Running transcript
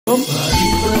Mari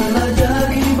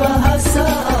pelajari bahasa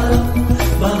Arab,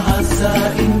 bahasa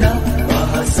indah,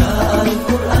 bahasa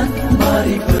Al-Quran.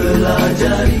 Mari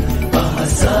pelajari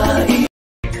bahasa Indah.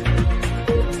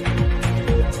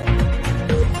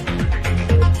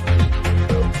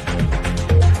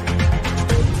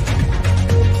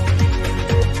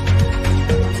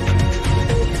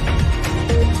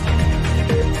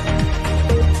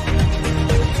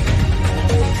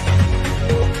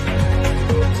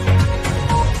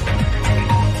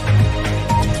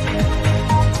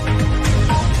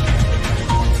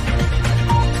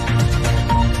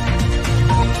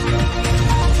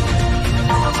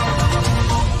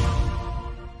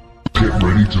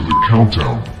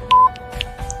 Countdown.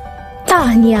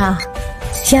 Tahniah.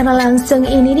 Siaran langsung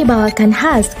ini dibawakan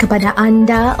khas kepada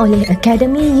anda oleh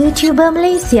Akademi YouTuber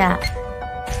Malaysia.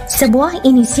 Sebuah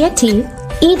inisiatif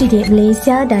e-didik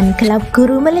Malaysia dan Kelab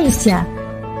Guru Malaysia.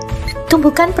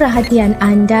 Tumpukan perhatian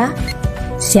anda.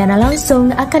 Siaran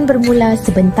langsung akan bermula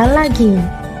sebentar lagi.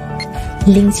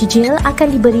 Link sijil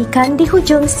akan diberikan di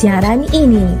hujung siaran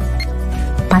ini.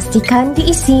 Pastikan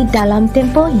diisi dalam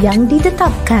tempoh yang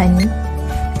ditetapkan.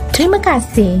 Terima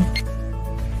kasih.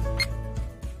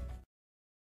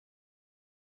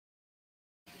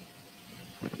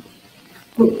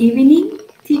 Good evening,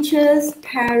 teachers,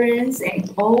 parents, and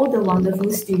all the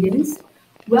wonderful students.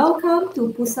 Welcome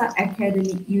to Pusat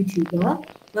Academic YouTuber.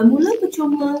 Bermula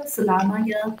percuma,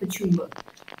 selamanya percuma.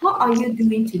 How are you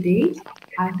doing today?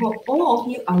 I hope all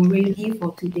of you are ready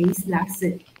for today's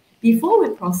lesson. Before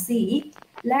we proceed,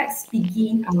 let's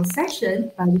begin our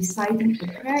session by reciting a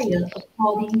prayer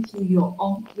according to your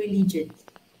own religion.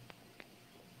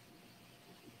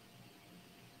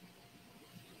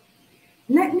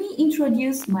 Let me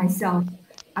introduce myself.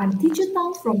 I'm Teacher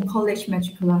Tang from College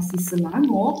Matriculasi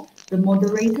Selangor, the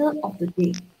moderator of the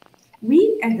day.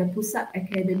 We at the Pusat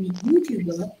Academy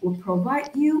YouTuber will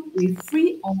provide you with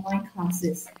free online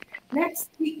classes. Let's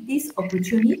take this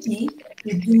opportunity to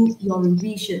do your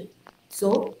revision.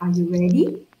 So, are you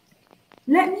ready?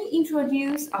 Let me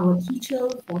introduce our teacher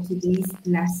for today's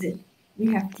lesson.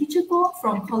 We have Teacher Kong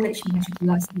from College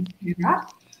Matriculasi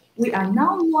Perak. We are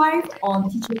now live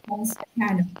on Teacher Kong's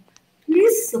channel.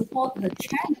 Please support the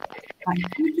channel by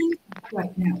clicking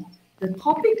subscribe now. The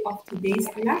topic of today's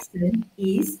lesson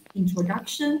is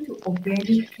Introduction to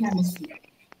Organic Chemistry.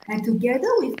 And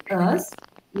together with us,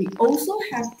 we also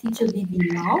have Teacher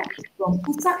Bibi Lau from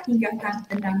Pusat Tingkatan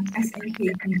 6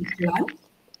 SMK Pendidikan,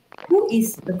 who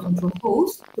is the control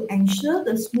host to ensure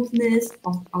the smoothness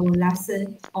of our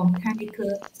lesson on technical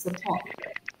support.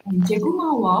 And Cikgu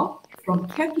Mawar from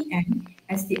KPM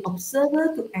as the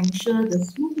observer to ensure the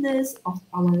smoothness of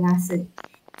our lesson.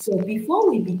 So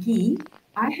before we begin,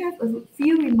 I have a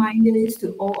few reminders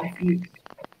to all of you.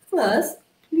 First,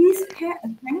 please pay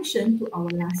attention to our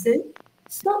lesson.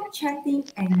 Stop chatting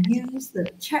and use the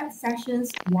chat sessions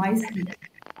wisely.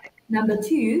 Number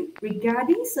 2,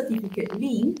 regarding certificate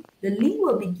link, the link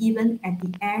will be given at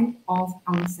the end of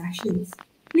our sessions.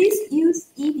 Please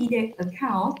use eDidect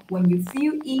account when you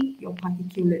fill in your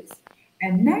particulars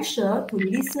and make sure to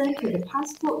listen to the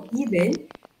passcode given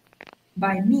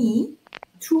by me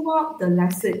throughout the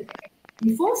lesson.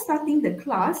 Before starting the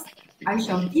class, I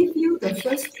shall give you the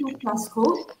first two class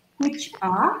codes, which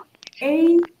are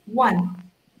A1.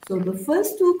 So the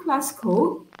first two class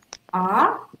codes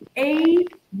are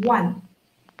A1.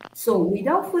 So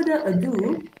without further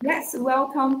ado, let's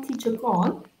welcome Teacher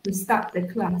Kong to start the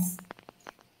class.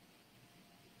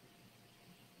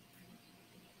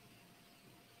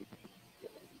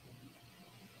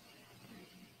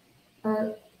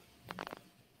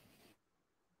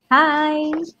 Hi.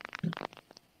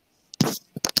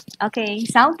 Okay,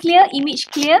 sound clear, image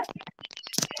clear?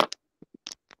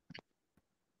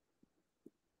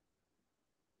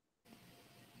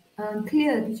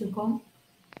 Clear, Teacher Kong.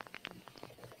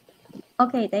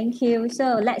 Okay, thank you.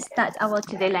 So let's start our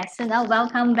today lesson.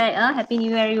 Welcome back. Happy New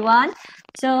Year, everyone.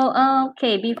 So,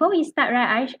 okay, before we start,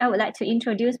 right, I would like to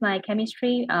introduce my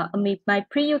chemistry, my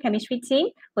pre-U chemistry team,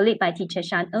 led by Teacher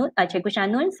Shanun, Cikgu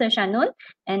Shanun, Sir Shanun,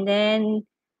 and then,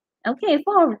 three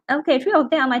of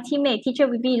them are my teammates. Teacher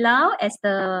Vivi Lau as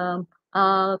the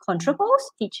control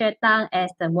host, Teacher Tang as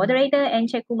the moderator,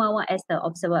 and Cikgu Mawar as the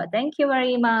observer. Thank you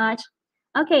very much.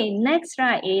 Okay, next,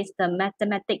 right, is the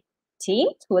mathematics team,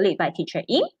 led by Teacher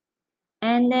Im.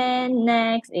 And then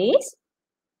next is,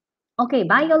 okay,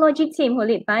 biology team,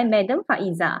 led by Madam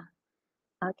Faiza.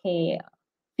 Okay,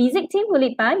 physics team,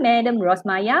 led by Madam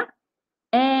Rosmaya.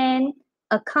 And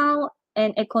account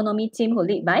and economy team,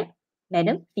 led by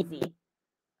Madam Fizi.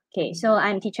 Okay, so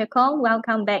I'm Teacher Kong.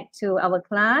 Welcome back to our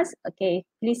class. Okay,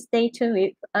 please stay tuned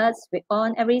with us. We're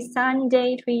on every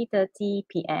Sunday, 3:30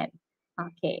 p.m.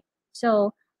 Okay,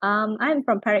 so I'm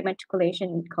from Parrot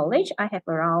Matriculation College. I have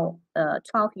around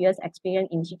 12 years experience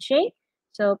in teaching.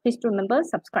 So please remember,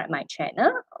 subscribe my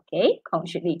channel. Okay, Kong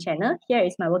Shitli channel. Here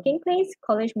is my working place,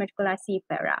 College Matriculasi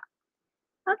Perak.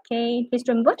 Okay, please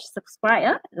remember to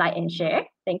subscribe, like and share.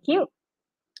 Thank you.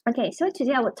 Okay, so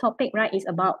today our topic, right, is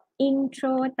about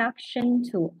introduction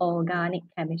to organic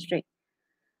chemistry.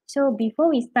 So before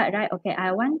we start, right, okay,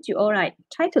 I want you all, right,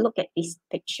 try to look at this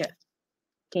picture.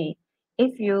 Okay,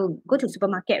 if you go to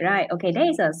supermarket, right, okay, there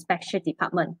is a special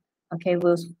department. Okay,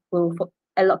 we'll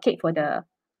allocate for the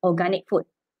organic food.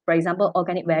 For example,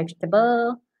 organic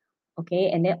vegetable, okay,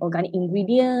 and then organic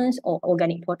ingredients or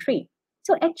organic poultry.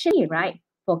 So actually, right,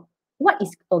 for what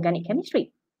is organic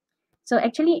chemistry? So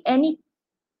actually, anything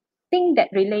that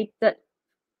related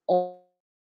or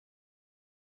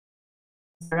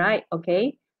right,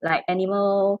 okay, like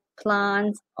animal,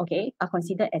 plants, okay, are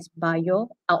considered as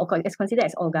is considered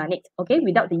as organic, okay,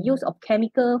 without the use of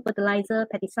chemical, fertilizer,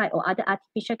 pesticide, or other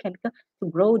artificial chemical to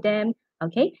grow them,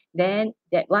 okay, then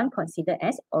that one considered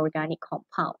as organic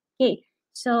compound. Okay,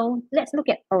 so let's look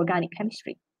at organic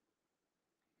chemistry.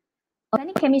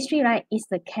 Organic chemistry, right, is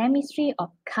the chemistry of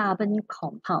carbon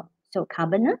compound. So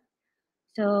carbon,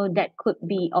 so that could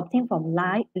be obtained from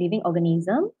living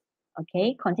organism,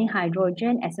 okay, contain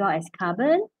hydrogen as well as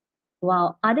carbon,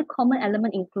 while other common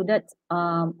element included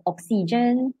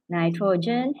oxygen,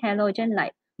 nitrogen, halogen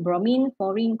like bromine,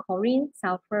 fluorine, chlorine,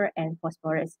 sulfur, and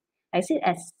phosphorus. Exist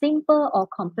as simple or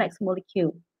complex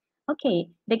molecule. Okay,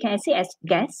 they can exist as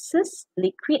gases,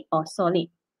 liquid, or solid.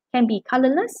 Can be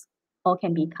colorless or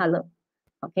can be color.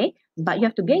 Okay, but you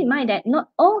have to bear in mind that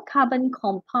not all carbon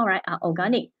compound, right, are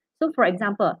organic. So for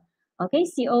example, okay,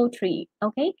 CO3,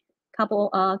 okay,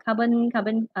 carbonate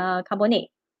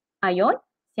ion,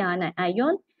 cyanide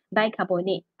ion,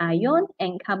 bicarbonate ion,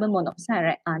 and carbon monoxide,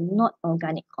 right, are not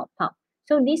organic compound.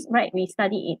 So this, right, we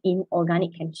study in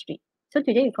organic chemistry. So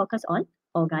today we focus on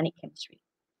organic chemistry.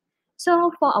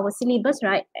 So for our syllabus,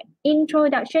 right,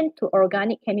 introduction to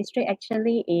organic chemistry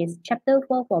actually is chapter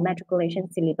 4 for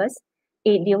matriculation syllabus.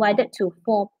 It divided to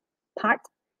 4 parts.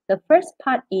 The first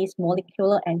part is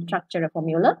molecular and structural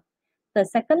formula. The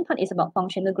second part is about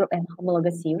functional group and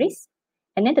homologous series.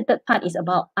 And then the third part is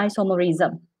about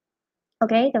isomerism.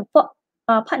 Okay, the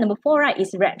part number 4, right,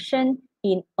 is reaction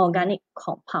in organic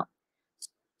compound.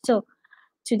 So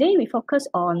today we focus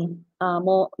on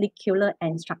molecular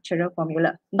and structural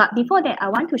formula. But before that, I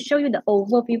want to show you the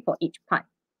overview for each part.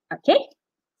 Okay,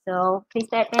 so please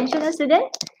pay attention,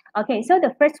 students. Okay, so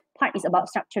the first part is about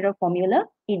structural formula.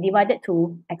 It divided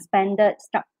to expanded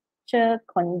structure,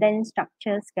 condensed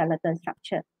structure, skeletal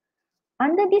structure.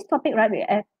 Under this topic, right, we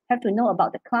have to know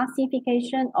about the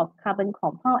classification of carbon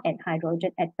compound and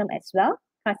hydrogen atom as well.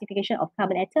 Classification of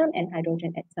carbon atom and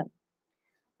hydrogen atom.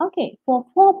 Okay, for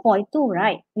 4.2,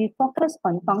 right, we focus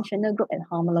on functional group and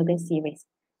homologous series.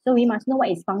 So we must know what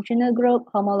is functional group,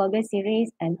 homologous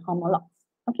series, and homologs.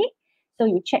 Okay, so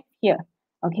you check here.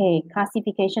 Okay,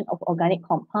 classification of organic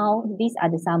compound. These are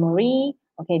the summary.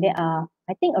 Okay, there are,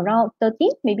 I think, around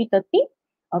 30, maybe 30.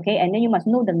 Okay, and then you must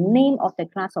know the name of the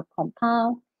class of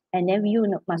compound. And then you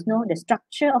must know the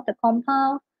structure of the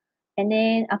compound. And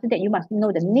then after that, you must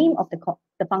know the name of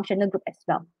the functional group as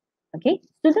well. Okay,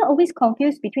 students always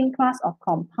confuse between class of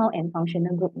compound and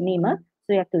functional group name. So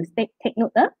you have to take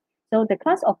note. So the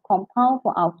class of compound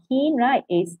for alkene, right,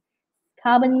 is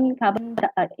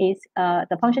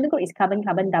the functional group is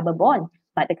carbon-carbon double bond,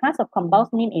 but the class of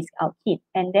compound name is alkene,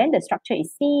 and then the structure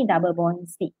is C double bond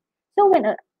C. So when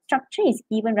a structure is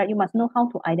given, right, you must know how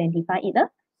to identify it.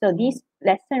 So this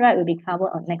lesson, right, will be covered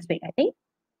on next week, I think.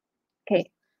 Okay,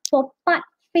 so part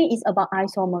 3 is about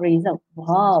isomerism.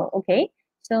 Wow, okay.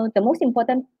 So the most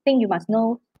important thing you must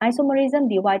know, isomerism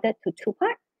divided to 2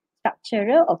 parts,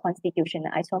 structural or constitutional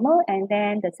isomer, and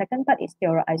then the second part is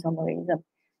stereoisomerism.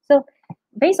 So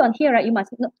based on here, right, you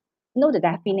must know the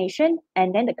definition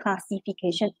and then the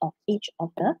classification of each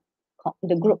of the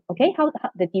group, okay? How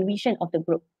the division of the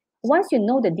group. Once you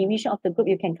know the division of the group,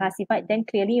 you can classify it, then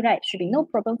clearly, right, should be no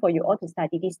problem for you all to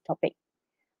study this topic.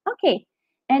 Okay,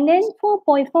 and then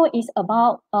 4.4 is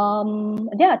about,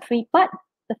 there are 3 parts.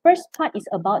 The first part is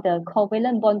about the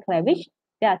covalent bond cleavage.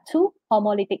 There are 2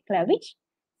 homolytic cleavage.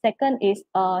 Second is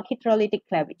heterolytic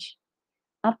cleavage.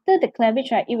 After the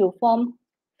cleavage, right, it will form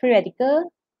free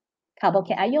radical,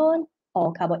 carbocation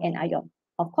or carbon-anion.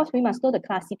 Of course, we must know the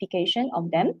classification of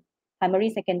them,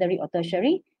 primary, secondary, or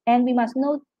tertiary, and we must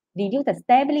deduce the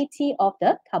stability of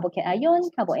the carbocation,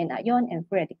 carbon-anion, and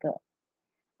free radical.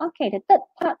 Okay, the third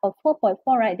part of 4.4,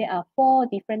 right, there are 4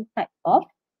 different types of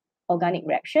organic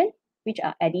reaction, which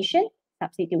are addition,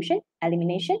 substitution,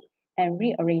 elimination, and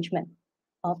rearrangement.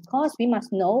 Of course, we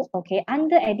must know, okay,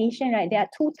 under addition, right, there are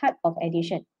 2 types of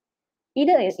addition.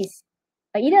 Either it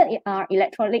are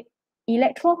electrophilic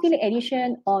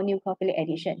addition or nucleophilic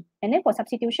addition. And then for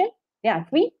substitution, there are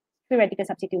 3 free radical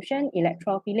substitution,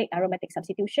 electrophilic aromatic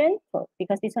substitution,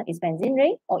 because this one is benzene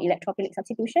ring, or electrophilic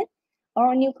substitution,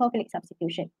 or nucleophilic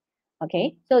substitution.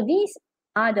 Okay, so these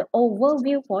are the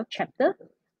overview for chapter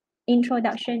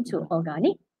Introduction to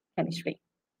Organic Chemistry.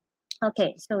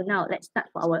 Okay, so now let's start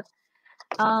for our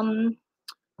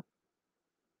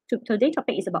today's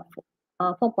topic is about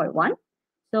 4.1.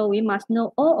 So we must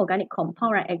know all organic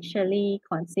compound, right, actually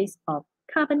consists of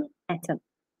carbon atom.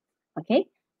 Okay,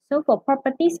 so for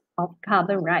properties of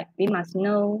carbon, right, we must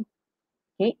know,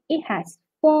 okay, it has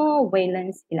 4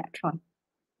 valence electron.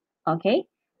 Okay,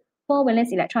 4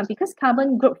 valence electron, because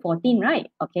carbon group 14, right?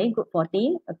 Okay, group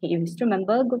 14. Okay, if you still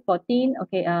remember group 14,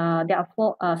 okay, there are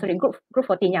 4, group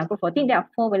 14, yeah, group 14, there are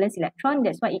 4 valence electron.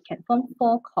 That's why it can form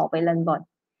 4 covalent bond.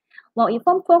 While it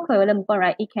forms 4 covalent bond,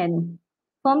 right, it can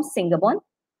form single bond,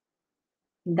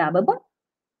 double bond,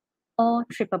 or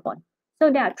triple bond.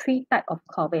 So there are 3 types of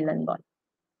covalent bond.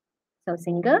 So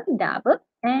single, double,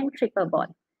 and triple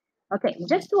bond. Okay,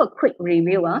 just do a quick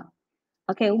review.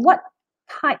 Okay, what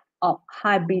type of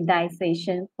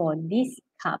hybridization for this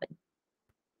carbon?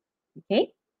 Okay,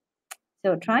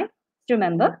 so try to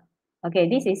remember. Okay,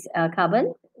 this is a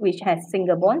carbon which has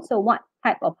single bond. So what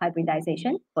type of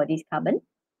hybridization for this carbon?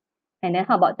 And then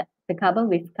how about the carbon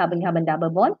with carbon-carbon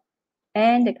double bond,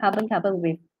 and the carbon-carbon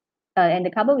with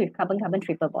carbon-carbon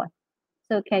triple bond?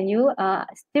 So can you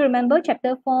still remember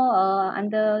chapter 4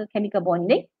 under chemical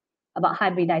bonding about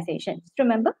hybridization? Still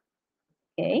remember?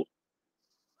 Okay.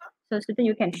 So student,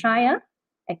 you can try.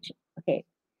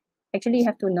 Actually you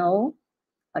have to know.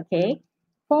 Okay.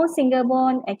 For single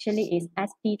bond actually is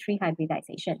sp3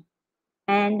 hybridization.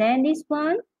 And then this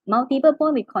one, multiple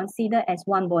bond we consider as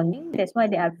one bonding. That's why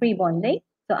there are 3 bonding.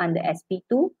 So under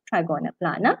sp2 trigonal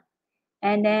planar.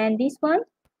 And then this one,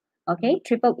 okay,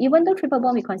 even though triple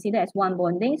bond we consider as one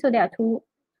bonding, so there are two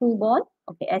bond.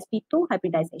 Okay, sp2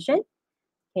 hybridization.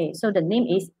 Okay, so the name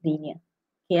is linear.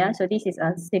 Okay, so this is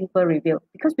a simple review,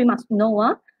 because we must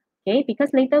know, okay,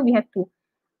 because later we have to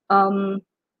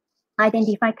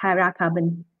identify chiral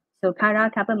carbon. So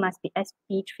chiral carbon must be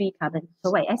sp3 carbon.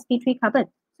 So what is sp3 carbon?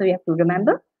 So you have to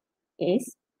remember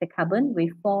is the carbon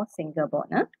with 4 single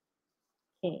bond.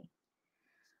 Okay.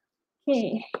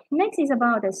 Okay, next is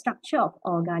about the structure of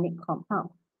organic compound.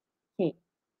 Okay,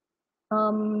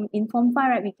 in form 5,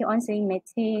 right, we keep on saying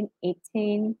methane,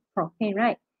 ethane, propane,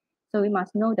 right? So we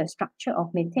must know the structure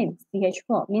of methane.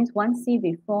 CH4 means 1 C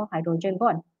with 4 hydrogen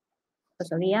bond. Oh,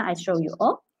 sorry, I show you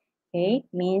all. Okay,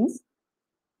 means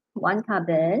 1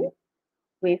 carbon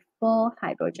with 4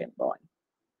 hydrogen bond.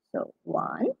 So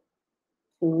 1,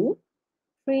 2,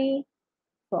 3,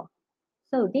 4.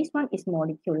 So this one is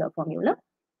molecular formula.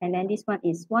 And then this one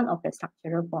is one of the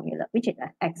structural formula, which is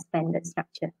an expanded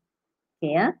structure.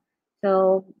 Okay,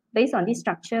 so based on this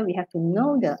structure, we have to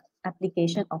know the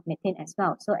application of methane as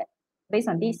well. So based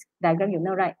on this diagram, you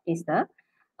know, right, is the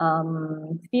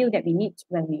field that we need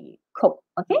when we cook,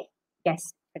 okay?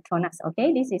 Gas, Petronas,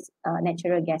 okay? This is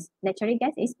natural gas. Natural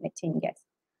gas is methane gas.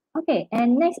 Okay,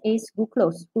 and next is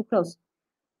glucose. Glucose.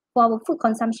 For our food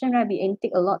consumption, right, we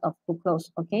intake a lot of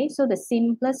glucose, okay? So the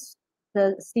simple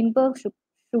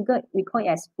sugar, we call it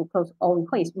as glucose, or we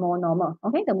call it more normal.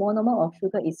 Okay, the more normal of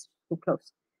sugar is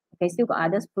glucose. Okay, still got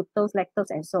others, fructose, lactose,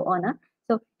 and so on.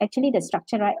 So actually the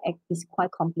structure, right, is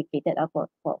quite complicated for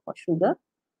sugar.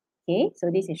 Okay, so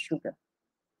this is sugar.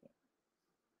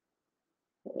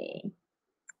 Okay,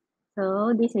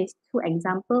 so this is 2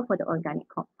 examples for the organic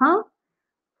compound.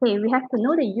 Okay, we have to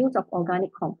know the use of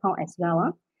organic compound as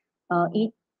well.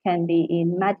 It can be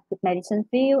in medicine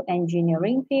field,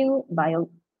 engineering field,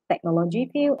 biotechnology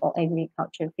field, or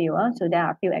agriculture field. So there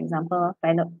are a few examples.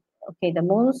 Okay, the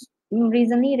most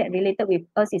recently that related with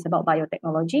us is about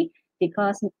biotechnology,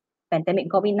 because pandemic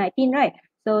COVID-19, right?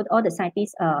 So all the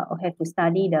scientists have to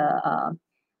study the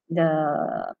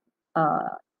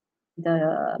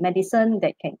medicine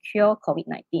that can cure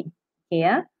COVID-19.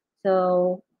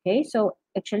 Okay, so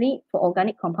actually for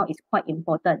organic compound is quite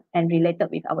important and related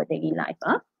with our daily life.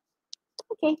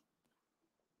 Okay.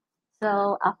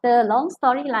 So after a long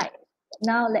story, like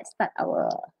now let's start our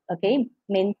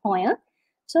main point.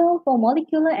 So for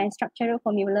molecular and structural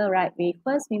formula, right, we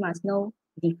must know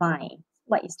define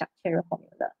what is structural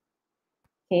formula.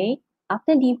 Okay.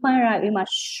 After define, right, we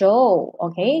must show.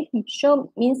 Okay.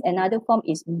 Show means another form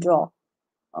is draw.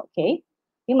 Okay.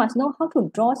 you must know how to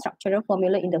draw structural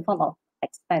formula in the form of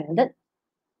expanded,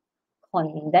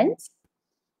 condensed,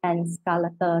 and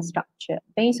skeletal structure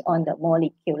based on the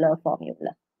molecular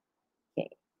formula. Okay,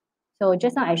 so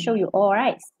just now I show you all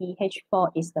right,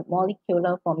 CH4 is the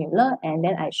molecular formula, and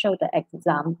then I show the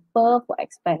example for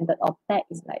expanded of that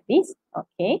is like this.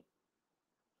 Okay,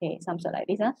 okay, some sort like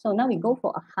this. So now we go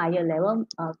for a higher level,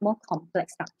 more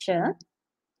complex structure.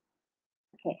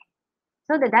 Okay,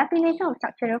 so the definition of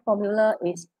structural formula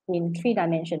is in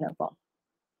three-dimensional form.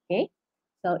 Okay,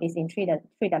 so it's in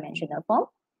three-dimensional form.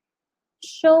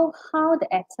 Show how the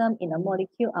atom in a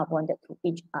molecule are bonded to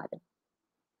each other.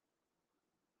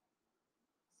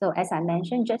 So as I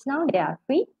mentioned just now, there are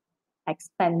three: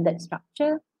 expanded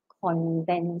structure,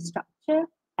 condensed structure,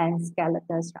 and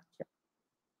skeletal structure.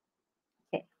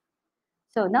 Okay,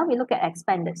 so now we look at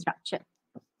expanded structure.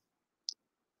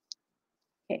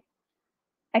 Okay,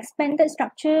 expanded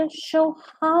structure show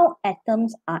how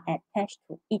atoms are attached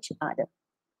to each other,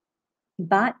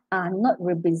 but are not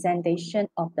representation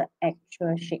of the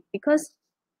actual shape, because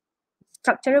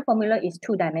structural formula is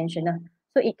two-dimensional,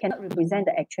 so it cannot represent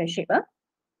the actual shape,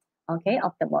 okay,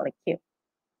 of the molecule.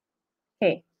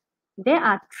 Okay, there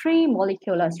are three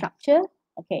molecular structure.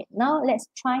 Okay, now let's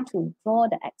try to draw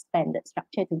the expanded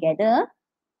structure together.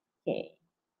 Okay,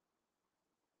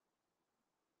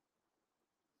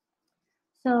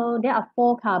 so there are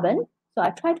 4 carbon. So I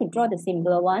try to draw the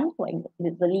simpler one, for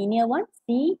the linear one,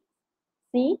 C,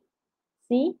 C,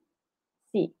 C,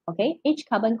 C. Okay, each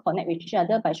carbon connect with each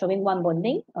other by showing one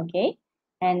bonding. Okay,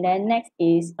 and then next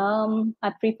is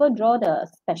I prefer draw the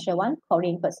special one,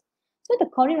 chlorine first. So the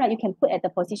chlorine, right, you can put at the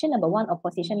position number 1 or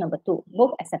position number 2,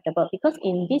 both acceptable, because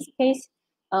in this case,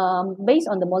 based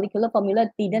on the molecular formula,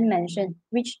 didn't mention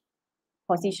which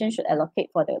position should allocate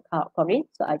for the chlorine.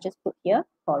 So I just put here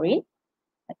chlorine.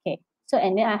 Okay, so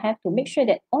and then I have to make sure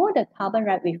that all the carbon,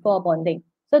 right, with 4 bonding.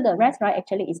 So the rest, right,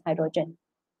 actually is hydrogen.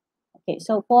 Okay,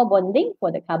 so 4 bonding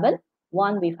for the carbon,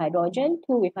 1 with hydrogen,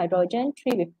 2 with hydrogen,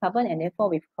 3 with carbon, and then 4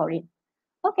 with chlorine.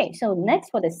 Okay, so next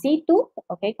for the C2,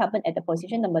 okay, carbon at the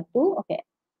position number 2, okay,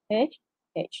 H,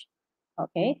 H,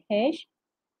 okay, H,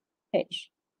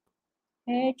 H,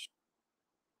 H,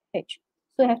 H.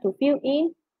 So you have to fill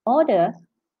in all the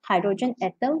hydrogen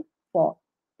atom for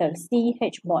the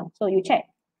CH bond. So you check,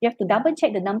 you have to double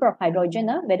check the number of hydrogen,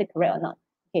 whether correct or not.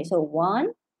 Okay, so 1,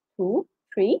 2,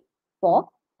 3, 4,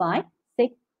 5,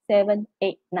 6, 7,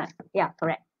 8, 9. Yeah,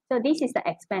 correct. So this is the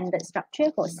expanded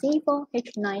structure for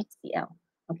C4H9Cl.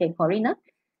 Okay, chlorine.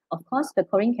 Of course, the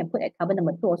chlorine can put at carbon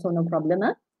number 2 also, no problem.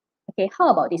 Okay, how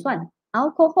about this one?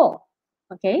 Alcohol.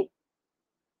 Okay,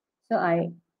 so I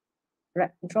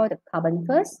draw the carbon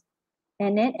first.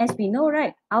 And then as we know,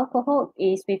 right, alcohol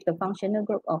is with the functional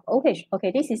group of OH.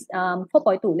 Okay, this is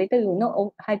 4.2. Later you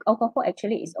know alcohol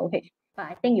actually is OH. But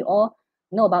I think you all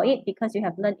know about it because you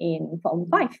have learned in Form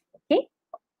 5. Okay?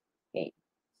 Okay.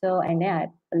 So, and then I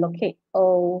allocate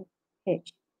OH.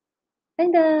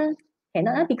 And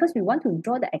cannot, because we want to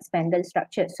draw the expanded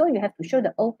structure. So you have to show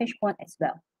the OH bond as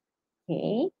well.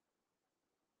 Okay.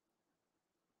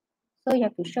 So you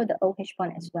have to show the OH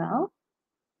bond as well.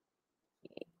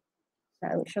 Okay. So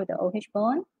I will show the OH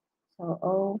bond. So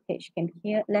OH can be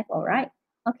here, left or right.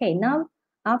 Okay, now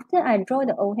after I draw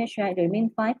the OH, right, there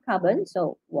remain 5 carbon.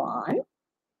 So 1,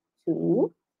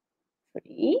 2,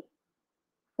 3,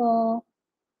 4,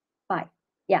 5.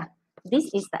 Yeah, this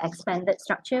is the expanded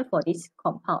structure for this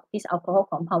compound, this alcohol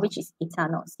compound, which is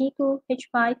ethanol,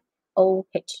 C2H5OH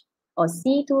or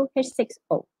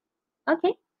C2H6O.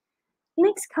 Okay,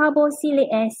 next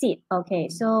carboxylic acid. Okay,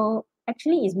 so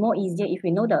actually it's more easier if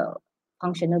we know the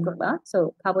functional group.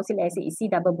 So carboxylic acid is C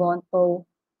double bond O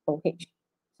OH.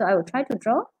 So I will try to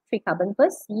draw 3 carbon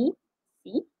first, C,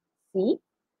 C, C,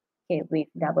 okay, with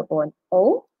double bond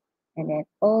O, and then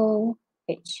OH.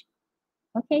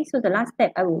 Okay, so the last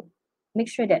step, I will make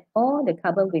sure that all the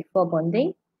carbon with 4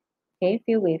 bonding, okay,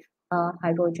 fill with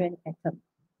hydrogen atom.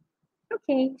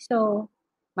 Okay, so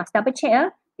must double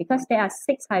check, because there are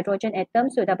 6 hydrogen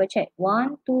atoms, so double check.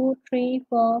 1, 2, 3,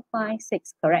 4, 5,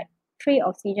 6, correct. 3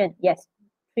 oxygen, yes.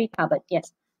 3 carbon,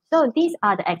 yes. So these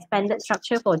are the expanded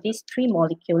structure for these 3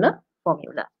 molecular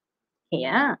formula. Okay,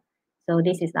 yeah. So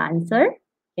this is the answer.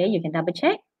 Okay, you can double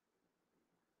check.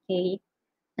 Okay,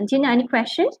 until now, any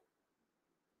questions?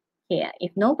 Okay,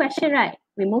 if no question, right,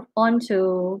 we move on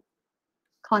to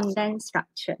condensed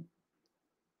structure.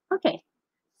 Okay,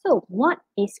 so what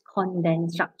is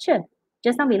condensed structure?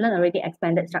 Just now we learned already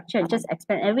expanded structure. Just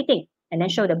expand everything and then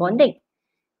show the bonding.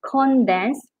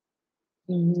 Condensed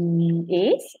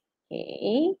is,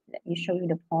 okay, let me show you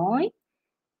the point.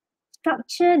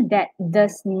 Structure that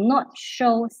does not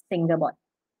show single bond.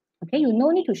 Okay, you no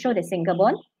need to show the single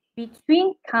bond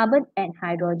between carbon and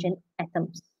hydrogen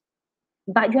atoms.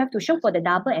 But you have to show for the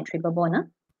double and triple bond.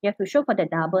 You have to show for the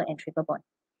double and triple bond.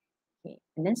 Okay.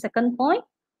 And then second point,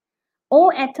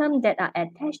 all atoms that are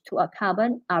attached to a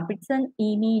carbon are written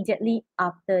immediately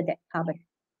after that carbon.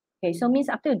 Okay, so means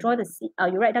after you draw the C,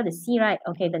 you write down the C, right?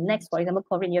 Okay, the next, for example,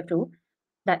 chlorine, you have to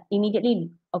that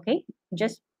immediately, okay,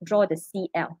 just draw the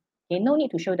Cl. Okay, no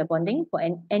need to show the bonding for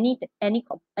any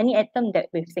atom that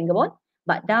with single bond,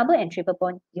 but double and triple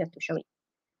bond, you have to show it.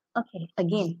 Okay,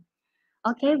 again.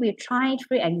 Okay, we try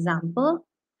 3 examples.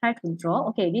 Try to draw.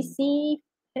 Okay, this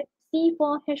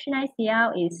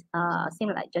C4H9Cl is same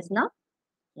like just now.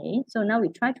 Okay, so now we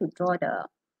try to draw the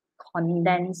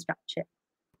condensed structure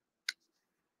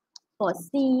for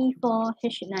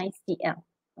C4H9Cl.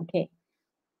 Okay,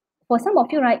 for some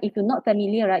of you, right, if you're not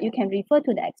familiar, right, you can refer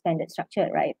to the expanded structure,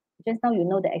 right? Just now you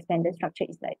know the expanded structure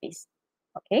is like this.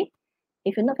 Okay,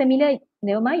 if you're not familiar,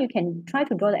 never mind, you can try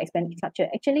to draw the expanded structure.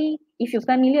 Actually, if you're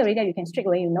familiar already, you can straight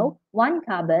away, you know, 1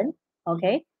 carbon,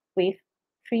 okay, with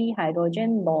 3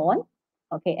 hydrogen bond,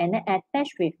 okay, and then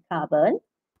attached with carbon,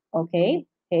 okay,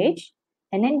 H,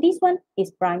 and then this one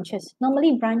is branches.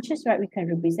 Normally branches, right, we can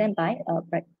represent by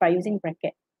using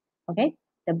bracket, okay.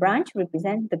 The branch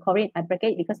represents the chlorine, I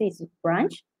bracket because it's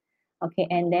branch, okay,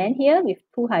 and then here with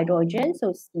 2 hydrogen,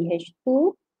 so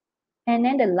CH2, and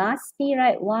then the last C,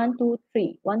 right, 1, 2,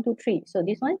 3, 1, 2, 3. So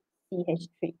this one,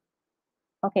 CH3.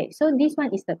 Okay, so this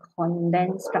one is the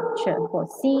condensed structure for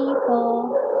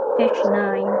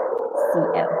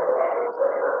C4H9Cl.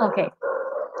 Okay,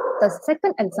 the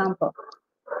second example,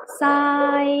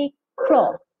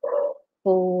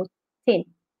 cyclopropane.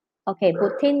 Okay,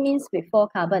 butane means with 4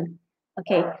 carbon.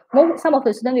 Okay, some of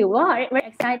the students will, wow, very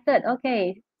excited.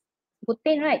 Okay,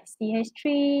 butane, right?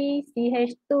 CH3,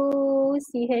 CH2,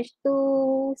 CH2,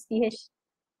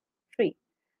 CH3.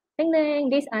 Ding ding,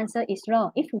 this answer is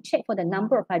wrong. If you check for the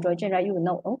number of hydrogen, right, you will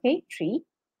know, okay, 3,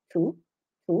 2,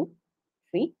 2,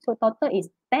 3. So total is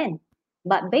 10.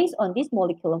 But based on this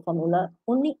molecular formula,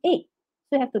 only 8.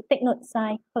 So you have to take note,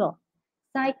 cyclo.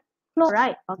 Cyclo,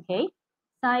 right? Okay.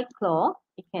 Cyclo,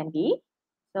 it can be.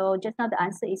 So just now the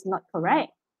answer is not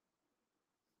correct.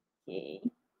 Okay.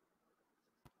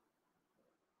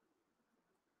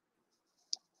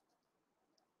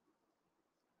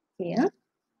 Here.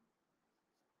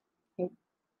 Okay.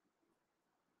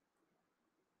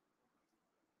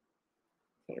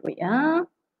 Here we are.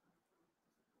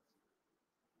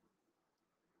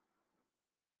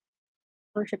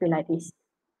 So it should be like this.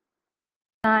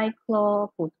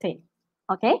 Cyclopropane.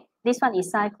 Okay, this one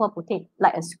is cyclopropane,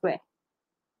 like a square.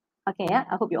 Okay, yeah,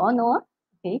 I hope you all know.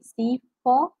 Okay,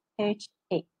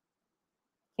 C4H8.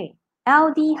 Okay,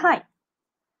 aldehyde.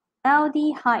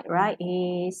 Aldehyde, right,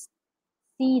 is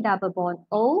C double bond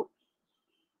O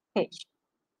H.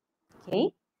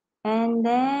 Okay, and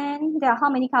then there are how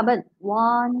many carbon?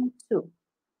 1, 2.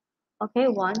 Okay,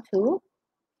 1, 2.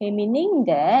 Okay, meaning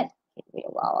that, okay, wait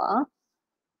a while.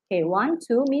 Okay, 1,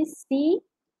 2 means C,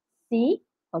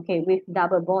 okay, with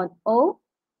double bond O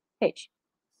H.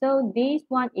 So this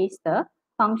one is the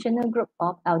functional group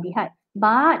of aldehyde.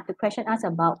 But the question asks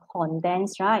about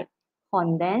condensed, right?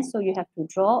 Condensed, so you have to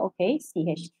draw, okay,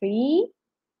 CH3,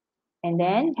 and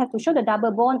then have to show the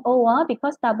double bond O,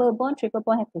 because double bond, triple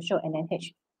bond have to show, and then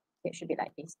H. It should be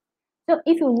like this. So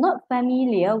if you're not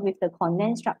familiar with the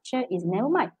condensed structure, is never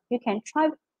mind. You can try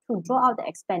to draw out the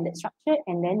expanded structure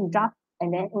and then draft,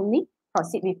 and then only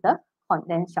proceed with the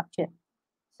condensed structure.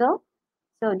 So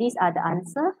these are the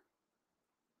answer.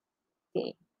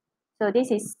 Okay, so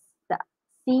this is the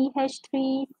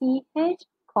CH3CH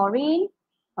chlorine,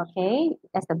 okay,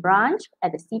 as the branch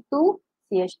at the C2,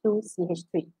 CH2,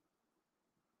 CH3.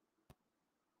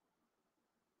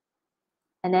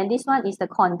 And then this one is the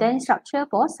condensed structure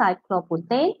for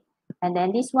cyclopropane. And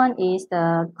then this one is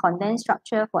the condensed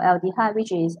structure for aldehyde,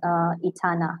 which is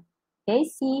ethana. Okay,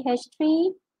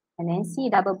 CH3 and then C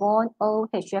double bond OH.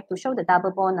 You have to show the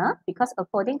double bond, because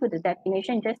according to the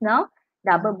definition just now,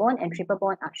 double bond and triple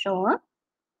bond are shown.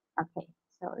 Okay,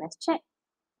 so let's check.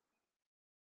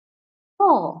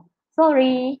 Oh,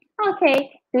 sorry.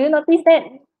 Okay, do you notice that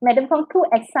Madam Kong too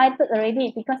excited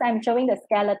already because I'm showing the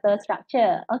skeletal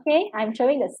structure. Okay, I'm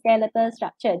showing the skeletal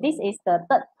structure. This is the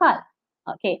third part.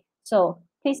 Okay, so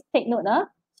please take note.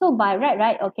 So by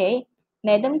right, okay,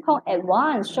 Madam Kong at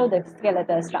once show the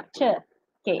skeletal structure.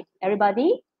 Okay,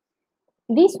 everybody,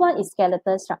 this one is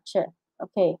skeletal structure.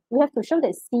 Okay, we have to show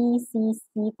the C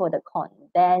for the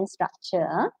condensed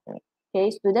structure. Okay,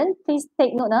 student, please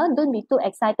take note. Don't be too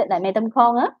excited like Madam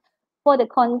Kong. For the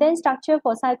condensed structure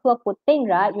for cyclopropane,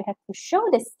 right, you have to show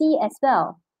the C as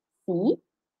well. C,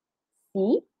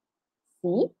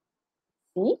 C,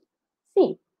 C,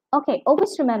 C. Okay,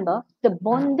 always remember the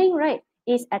bonding, right,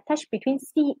 is attached between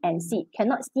C and C.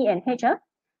 Cannot C and H,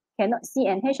 cannot C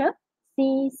and H,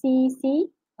 C, C, C.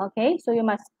 Okay, so you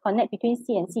must connect between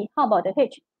C and C. How about the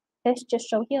H? Let's just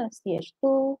show here,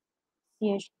 CH2,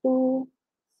 CH2,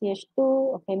 CH2.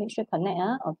 Okay, make sure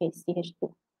connect, okay,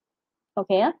 CH2.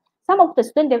 Okay, some of the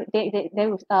students, they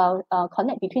will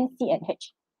connect between C and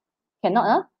H.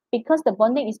 Cannot, because the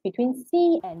bonding is between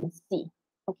C and C.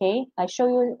 Okay, I show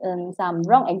you some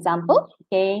wrong example.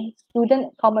 Okay,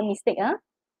 student common mistake. I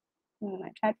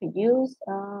try to use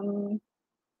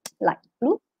light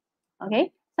blue.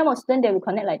 Okay, some of students, they will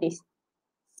connect like this.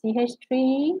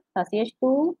 CH3 plus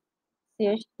CH2,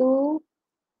 CH2,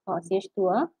 or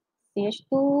CH2,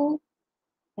 CH2,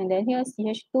 and then here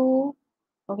CH2.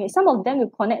 Okay, some of them will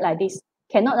connect like this.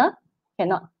 Cannot,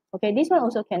 cannot. Okay, this one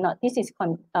also cannot. This is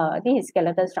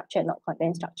skeletal structure, not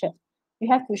condensed structure. You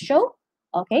have to show,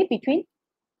 okay, between.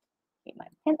 Okay, my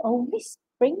pen always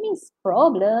bring me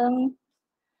problem.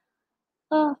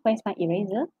 Oh, where's my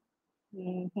eraser?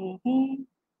 Okay,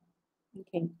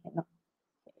 cannot.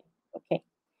 Okay,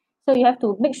 so you have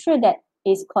to make sure that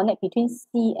it's connect between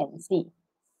C and C,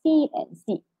 C and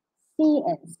C, C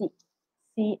and C,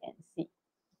 C and C.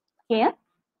 Okay.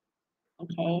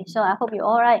 Okay, so I hope you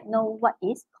all know what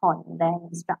is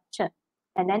condensed structure,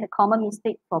 and then the common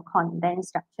mistake for condensed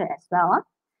structure as well.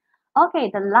 Okay,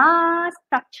 the last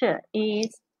structure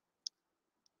is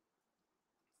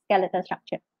skeletal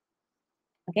structure.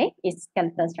 Okay, it's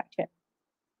skeletal structure.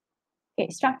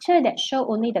 Okay, structure that show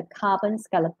only the carbon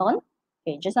skeleton.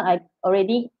 Okay, just now I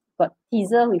already got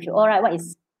teaser with you all what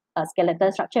is a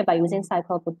skeletal structure by using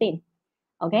cyclopropane.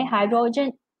 Okay,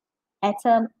 hydrogen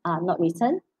atom are not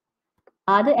written.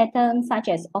 Other atoms such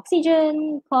as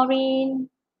oxygen, chlorine,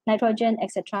 nitrogen,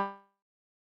 etc.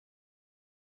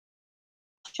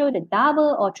 show the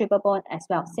double or triple bond as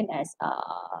well, same as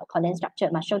condensed structure,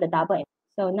 must show the double.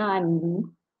 So now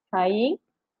I'm trying,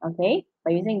 okay,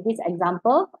 by using this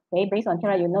example, okay, based on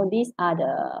here, you know these are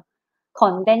the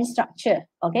condensed structure,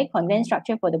 okay, condensed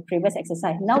structure for the previous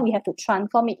exercise. Now we have to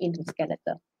transform it into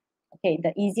skeleton. Okay,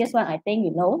 the easiest one I think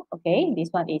you know, okay, this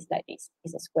one is like this,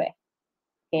 it's a square.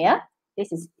 Okay,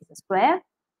 this is a square.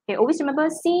 Okay, always remember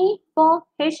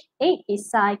C4H8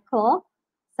 is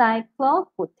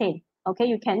cyclopropane. Okay,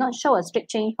 you cannot show a straight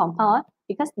chain compound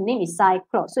because the name is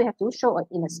cyclo, so you have to show it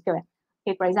in a square.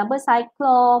 Okay, for example,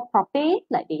 cyclopropane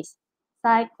like this,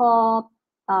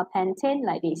 cyclopentane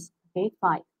like this. Okay,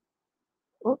 5.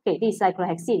 Okay, this is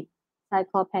cyclohexene.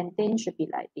 Cyclopentane should be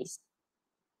like this.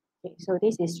 Okay, so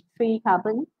this is 3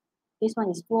 carbon. This one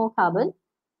is 4 carbon.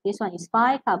 This one is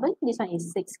 5 carbon. This one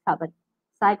is 6 carbon.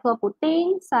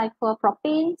 Cyclopropane,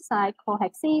 cyclopropane,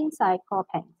 cyclohexene,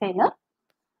 cyclopentane.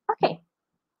 Okay.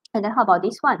 And then how about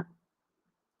this one?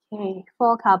 Okay,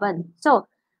 4 carbon. So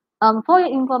for your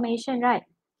information, right?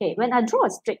 Okay, when I draw a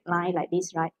straight line like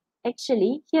this, right?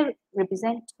 Actually, here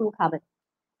represent 2 carbon.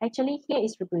 Actually, here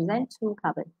is represent 2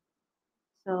 carbon.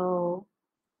 So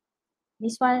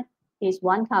this one is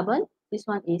 1 carbon. This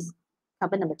one is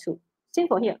carbon number 2. Same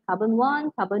for here. Carbon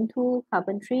 1, carbon 2,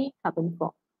 carbon 3, carbon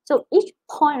 4. So each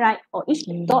point, right, or each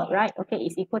dot, right, okay,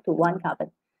 is equal to 1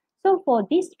 carbon. So for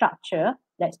this structure,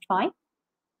 let's try.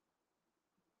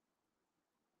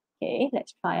 Okay,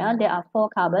 let's try. There are 4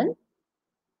 carbon.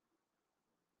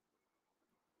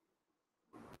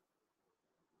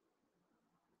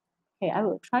 Okay, I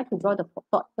will try to draw the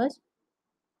dot first.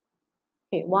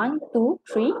 Okay, 1, 2,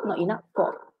 3, not enough,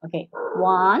 4. Okay,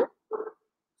 1,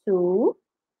 2,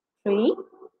 3,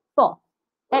 4.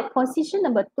 At position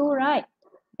number 2, right,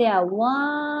 there are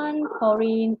 1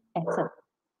 chlorine atom.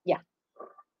 Yeah.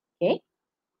 Okay,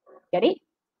 get it?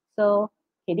 So,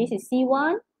 okay, this is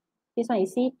C1, this one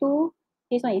is C2,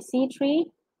 this one is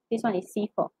C3, this one is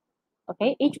C4.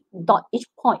 Okay, each dot, each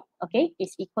point, okay,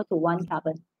 is equal to 1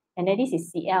 carbon. And then this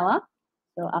is Cl.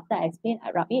 So after I explain,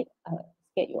 I rub it,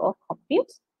 get you all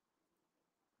confused.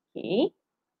 Okay.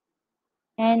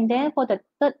 And then for the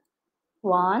third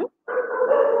one,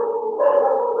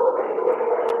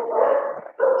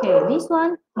 okay, this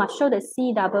one must show the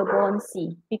C double bond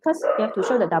C because you have to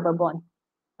show the double bond.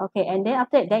 Okay, and then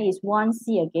after that, there is 1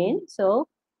 C again. So,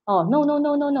 oh,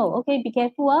 no. Okay, be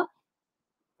careful.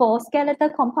 For skeletal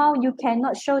compound, you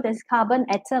cannot show this carbon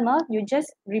atom. You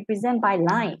just represent by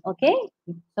line. Okay,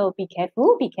 so be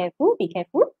careful. Okay,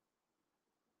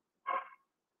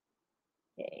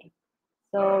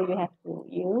 so you have to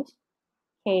use,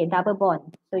 okay, double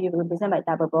bond. So you represent by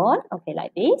double bond. Okay,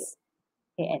 like this.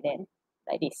 Okay, and then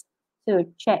like this. So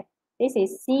check. This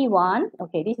is C1.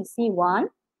 Okay, this is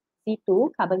C1. C2,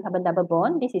 carbon-carbon double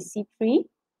bond. This is C3.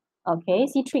 Okay,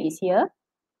 C3 is here.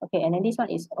 Okay, and then this one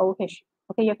is OH.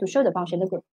 Okay, you have to show the functional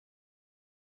group.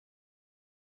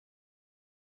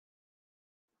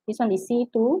 This one is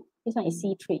C2, this one is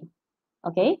C3.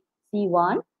 Okay,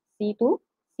 C1, C2,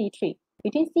 C3.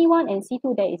 Between C1 and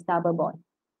C2, there is double bond.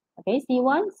 Okay,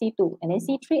 C1, C2, and then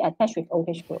C3 attached with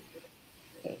OH group.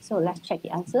 Okay, so let's check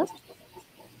the answer.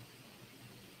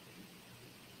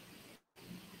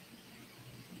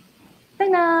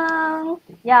 Ta-da!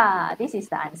 Yeah, this is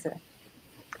the answer.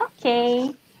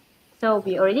 Okay, so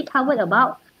we already covered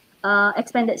about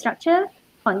expanded structure,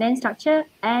 condensed structure,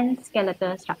 and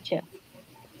skeletal structure.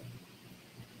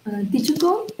 Teacher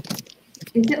Gong,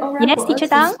 is it all right Yes, for Teacher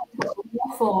us Tang? to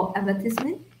for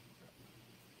advertisement?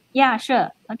 Yeah,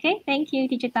 sure. Okay, thank you,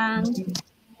 Teacher Tang. Okay.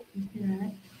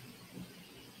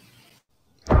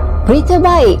 Berita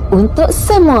baik untuk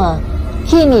semua.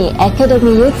 Kini,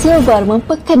 Akademi YouTuber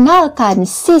memperkenalkan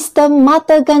sistem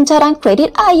mata gancaran kredit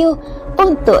AYU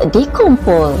untuk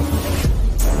dikumpul.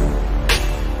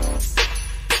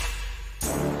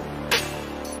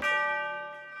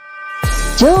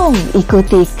 Jom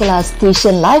ikuti kelas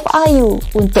tuition live AYU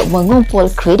untuk mengumpul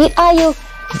kredit AYU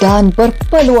dan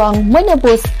berpeluang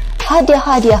menebus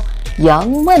hadiah-hadiah yang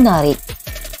menarik.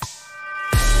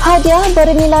 Hadiah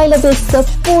bernilai lebih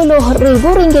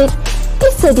RM10,000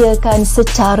 disediakan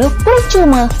secara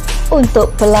percuma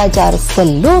untuk pelajar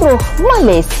seluruh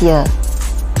Malaysia.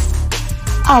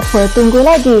 Apa tunggu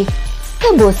lagi?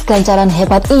 Tebus ganjaran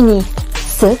hebat ini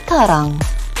sekarang.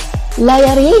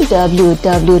 Layari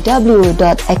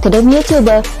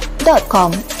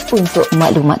www.academyyoutuber.com untuk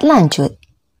maklumat lanjut.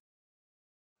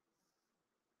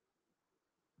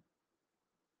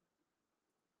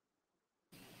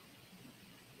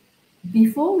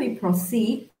 Before we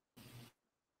proceed,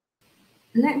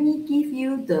 let me give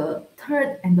you the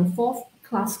third and the fourth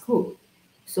class code.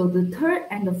 So the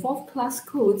third and the fourth class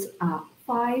codes are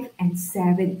 5 and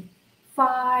 7.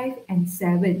 5 and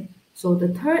 7. So the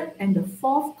third and the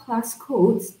fourth class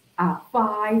codes are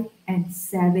 5 and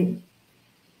 7.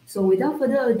 So without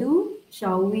further ado,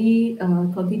 shall we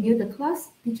continue the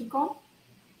class, Teacher Kong?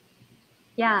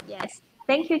 Yeah, yes.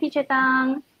 Thank you, Teacher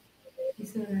Tang.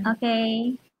 Yes, sir.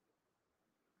 Okay.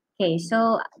 Okay,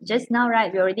 so just now,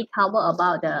 right, we already covered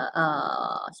about the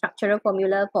structural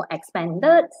formula for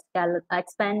expanded,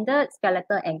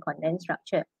 skeletal, and condensed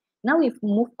structure. Now we've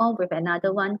moved on with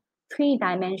another one,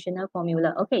 three-dimensional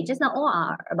formula. Okay, just now all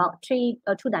are about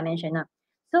two-dimensional.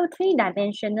 So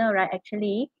three-dimensional, right,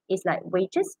 actually is like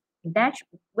wages dash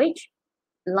wage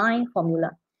line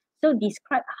formula. So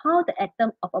describe how the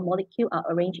atom of a molecule are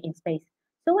arranged in space.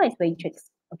 So what is wages?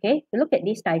 Okay, you look at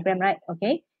this diagram, right?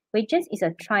 Okay, wages is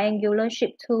a triangular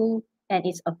shaped tool and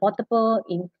it's a portable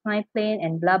inclined plane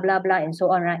and blah blah blah and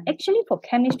so on, right? Actually, for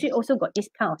chemistry also got this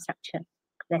kind of structure.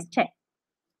 Let's check.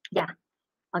 Yeah.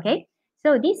 Okay.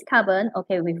 So this carbon,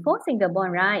 okay, with 4 single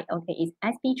bond, right? Okay, is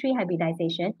sp3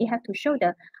 hybridization. You have to show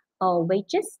the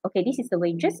wages. Okay, this is the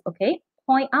wages. Okay,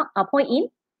 point out, point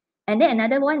in, and then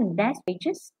another one dash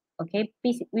wages. Okay,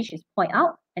 which is point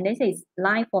out, and then says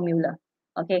line formula.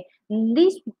 Okay,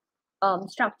 this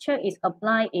structure is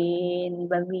applied in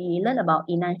when we learn about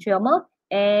enantiomer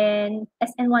and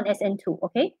SN1, SN2.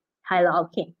 Okay,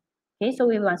 hierarchy. Okay, so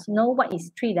we must know what is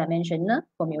three-dimensional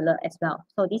formula as well.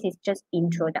 So this is just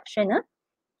introduction.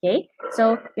 Okay,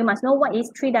 so you must know what is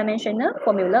three-dimensional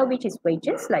formula, which is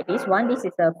wages, like this one. This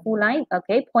is a full line,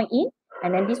 okay, point in,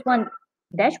 and then this one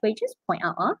dash wages, point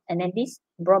out, and then this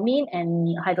bromine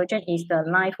and hydrogen is the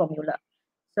line formula.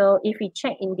 So if we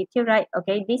check in detail, right,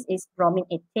 okay, this is bromine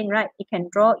 18, right? It can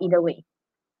draw either way.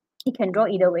 It can draw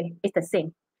either way. It's the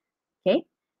same. Okay,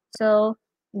 so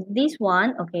this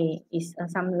one, okay, is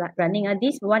some running.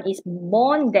 This one is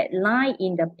bond that lie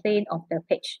in the plane of the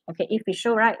page. Okay, if we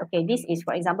show, right, okay, this is,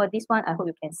 for example, this one, I hope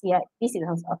you can see, right? This is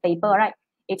a paper, right?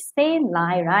 It's same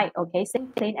line, right? Okay,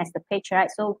 same plane as the page, right?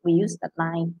 So we use the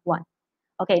line 1.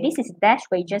 Okay, this is dash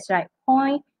wages, right?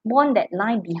 Point, bond that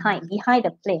line behind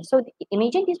the plane. So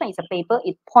imagine this one is a paper,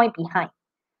 it point behind.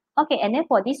 Okay, and then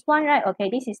for this one, right, okay,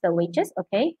 this is the wages,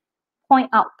 okay? Point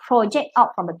out, project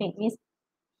out from the plane, means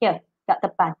here, kat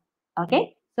depan.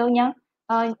 Okay, so yang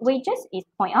wages is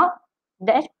point out,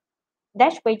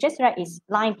 dash wages, right, is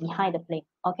line behind the plane.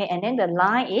 Okay, and then the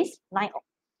line is line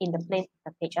in the plane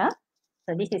of the page.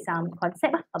 So this is some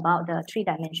concept about the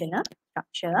three-dimensional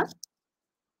structure.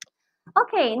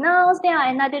 Okay, now there are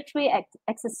another three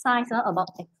exercises about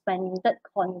expanded,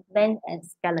 condensed, and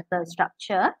skeletal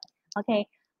structure. Okay,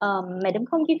 Madam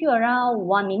Kong give you around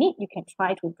 1 minute. You can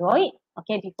try to draw it.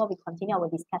 Okay, before we continue our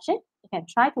discussion, you can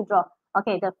try to draw.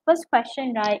 Okay, the first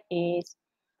question, right, is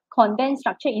condensed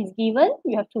structure is given,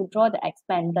 you have to draw the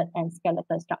expanded and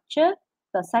skeletal structure.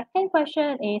 The second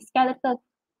question is skeletal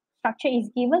structure is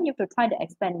given, you have to try the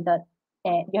expanded,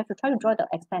 and you have to try to draw the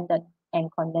expanded and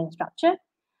condensed structure.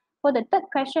 For the third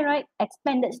question, right,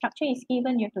 expanded structure is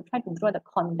given, you have to try to draw the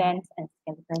condensed and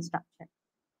skeletal structure.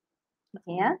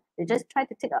 Okay, yeah? You just try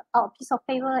to take out a piece of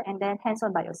paper and then hands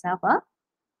on by yourself.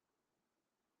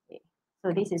 Okay.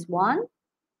 So this is 1,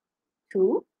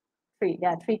 2, 3.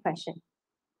 There are 3 questions.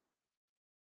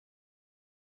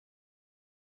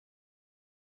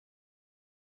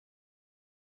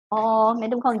 Or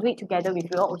Madam can do it together with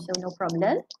you also, no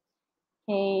problem.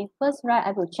 Okay, first, right,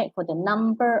 I will check for the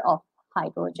number of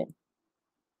hydrogen.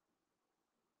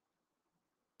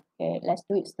 Okay, let's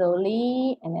do it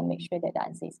slowly and then make sure that the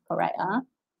answer is correct.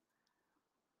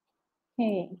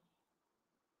 Okay.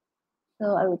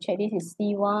 So I will check this is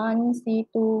C1,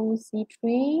 C2,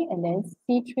 C3, and then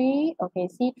C3. Okay,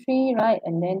 C3, right?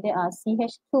 And then there are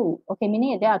CH2. Okay,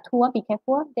 meaning there are 2. Be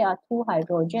careful. There are 2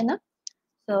 hydrogen.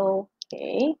 So,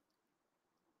 okay.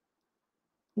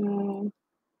 So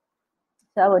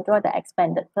I will draw the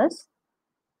expanded first.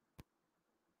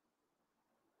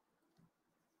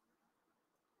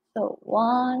 So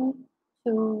 1,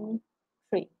 2,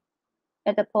 3.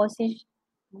 At the position.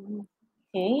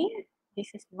 Okay. This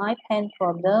is my pen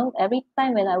problem. Every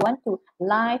time when I want to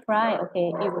live, right?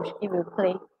 Okay, it will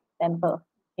play temper.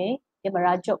 Okay, dia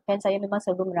merajuk. Pen saya memang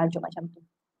selalu merajuk macam tu.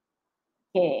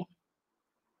 Okay.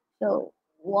 So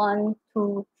 1,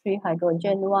 2, 3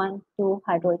 hydrogen, 1, 2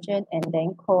 hydrogen, and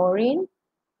then chlorine.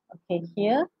 Okay,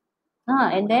 here.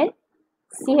 And then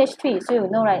CH3. So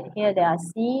you know, right? Here there are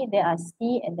C,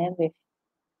 and then with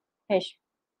H,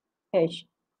 H,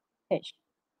 H.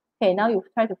 Okay, now you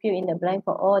try to fill in the blank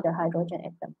for all the hydrogen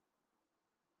atoms.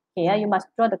 Okay, you must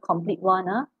draw the complete one.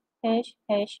 H,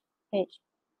 H, H,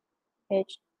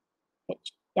 H,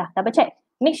 H. Yeah, double check.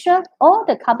 Make sure all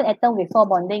the carbon atom with 4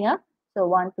 bonding. So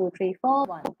 1, 2, 3, 4,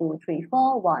 1, 2, 3,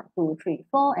 4, 1, 2, 3,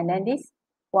 4, and then this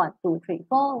 1, 2, 3,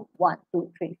 4, 1,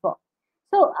 2, 3, 4.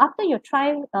 So after you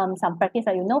try some practice,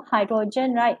 you know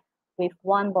hydrogen, right, with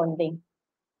 1 bonding.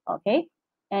 Okay,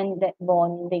 and that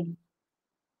bonding,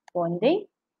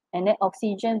 and then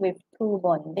oxygen with 2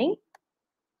 bonding,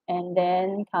 and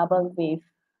then carbon with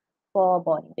 4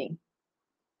 bonding.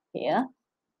 Here.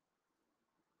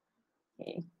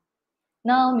 Okay.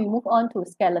 Now we move on to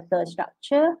skeletal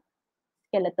structure.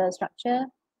 Skeletal structure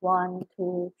 1,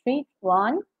 2, 3.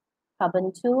 1,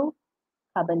 carbon 2,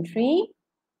 carbon 3.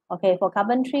 Okay, for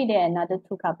carbon 3, there are another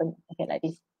 2 carbon. Okay, like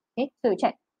this. Okay, so you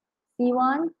check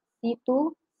C1,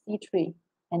 C2, C3,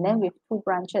 and then with 2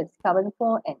 branches, carbon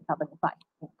 4 and carbon 5.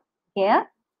 Here,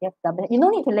 you have double. You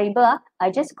don't need to label.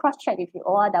 I just cross check with you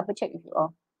all, double check with you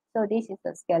all. So this is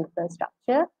the skeletal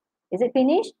structure. Is it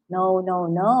finished? No, no,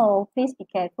 no. Please be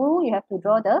careful. You have to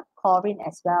draw the chlorine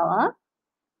as well.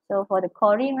 So for the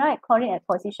chlorine, right? Chlorine at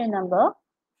position number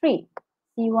 3.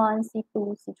 C1,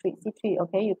 C2, C3, C3.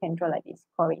 Okay, you can draw like this,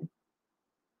 chlorine.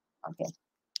 Okay.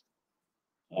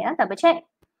 Yeah, double check.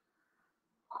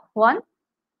 1,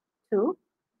 2,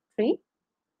 3.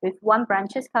 With 1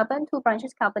 branches carbon, 2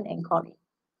 branches carbon, and chlorine.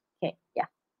 Okay, yeah.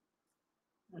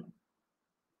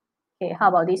 Okay, how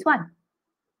about this one?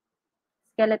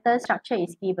 Skeletal structure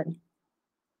is given.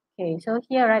 Okay, so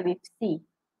here, right, with C,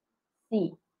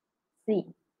 C, C,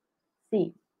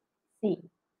 C, C,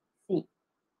 C,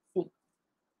 C.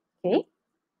 Okay,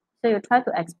 so you try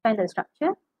to expand the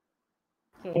structure.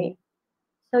 Okay,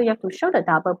 so you have to show the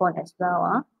double bond as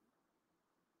well.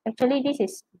 Actually, this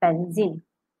is benzene.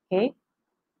 Okay.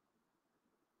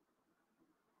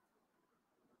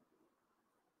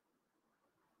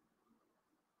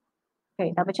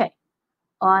 Okay, double check.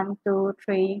 1, 2,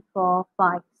 3, 4,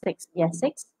 5, 6. Yes,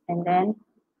 6. And then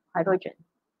hydrogen.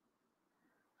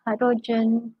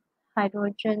 Hydrogen,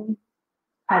 hydrogen,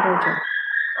 hydrogen.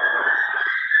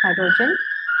 Hydrogen.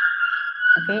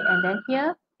 Okay, and then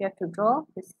here you have to draw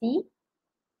the C.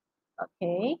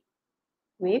 Okay,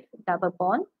 with double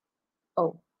bond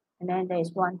O. And then there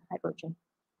is 1 hydrogen.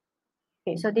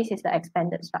 Okay, so this is the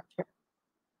expanded structure.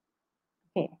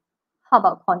 Okay, how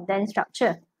about condensed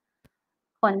structure?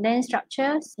 Condensed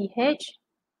structure, CH.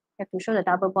 You have to show the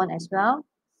double bond as well.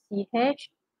 CH.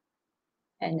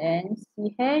 And then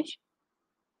CH.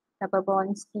 Double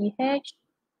bond CH.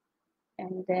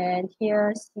 And then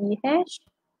here CH.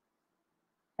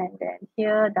 And then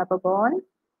here double bond.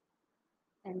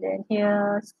 And then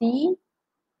here C.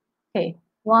 Okay,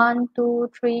 1, 2,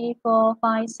 3, 4,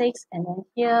 5, 6, and then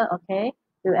here, okay,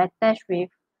 you attach with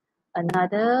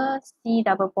another C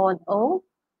double bond O,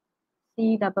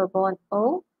 C double bond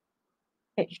O,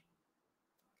 H.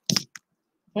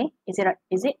 Okay, is it right?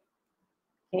 Is it?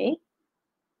 Okay,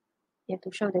 you have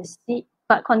to show the C.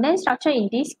 But condensed structure in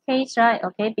this case, right?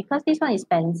 Okay, because this one is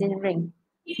benzene ring.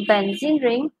 Benzene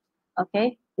ring,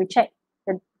 okay, we check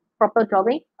the proper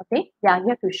drawing. Okay, yeah, you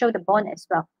have to show the bond as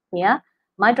well. Yeah,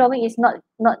 my drawing is not,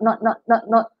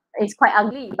 it's quite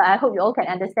ugly, but I hope you all can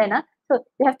understand. So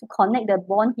you have to connect the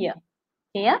bond here.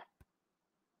 Okay, yeah?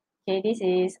 Okay, this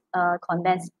is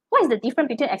condensed. What is the difference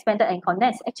between expanded and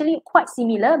condensed? Actually quite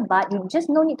similar, but you just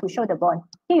no need to show the bond.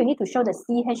 Okay, you need to show the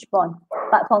CH bond,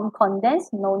 but from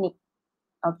condensed, no need.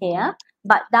 Okay,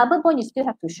 but double bond you still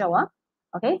have to show.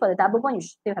 Okay, for the double bond you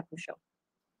still have to show.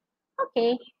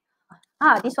 Okay,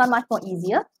 this one much more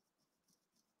easier.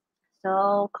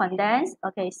 So condensed,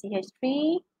 okay,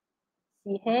 CH3,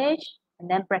 CH, and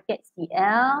then bracket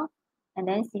Cl, and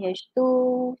then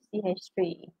CH2,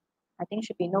 CH3. I think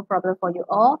should be no problem for you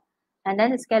all. And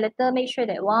then the skeleton, make sure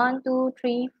that 1, 2,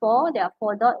 3, 4, there are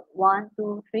 4 dots, 1,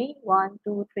 2, 3, 1,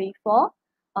 2, 3, 4.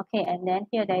 Okay, and then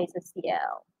here there is a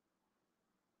Cl.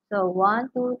 So 1,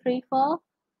 2, 3, 4,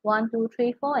 1, 2,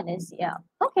 3, 4, and then Cl.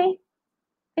 Okay,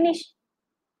 finish.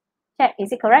 Check,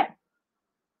 is it correct?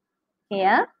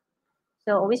 Here.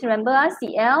 So always remember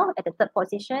Cl at the third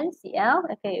position, Cl.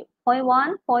 Okay,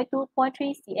 0.1, 0.2,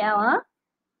 0.3, Cl.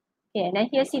 Okay, and then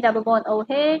here C double bond OH.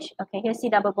 Okay, here C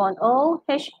double bond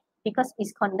OH. Because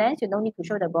it's condensed, you don't need to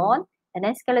show the bond. And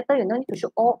then skeletal, you don't need to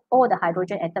show all the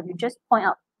hydrogen atom. You just point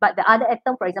out. But the other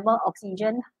atom, for example,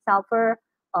 oxygen, sulfur,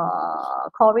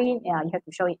 chlorine, yeah, you have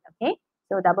to show it. Okay,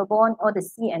 so double bond, all the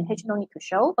C and H no need to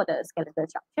show for the skeletal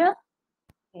structure.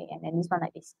 Okay, and then this one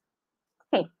like this.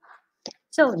 Okay,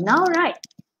 so now, right?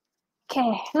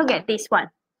 Okay, look at this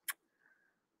one.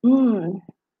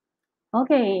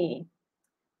 Okay.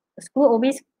 School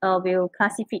always will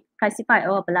classify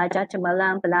pelajar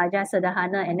cemerlang, pelajar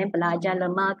sederhana, and then pelajar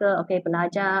lemah ke, okay,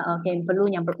 pelajar perlu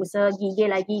yang berusaha gigih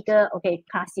lagi ke, okay,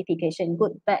 classification,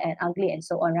 good, bad, and ugly, and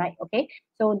so on, right? Okay,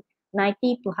 so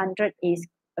 90 to 100 is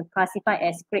classified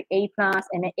as grade A plus,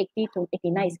 and then 80 to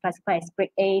 89 is classified as grade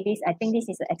A. I think this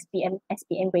is a SPM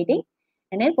rating.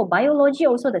 And then for biology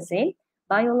also the same.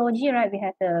 Biology, right, we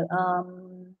have the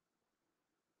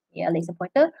laser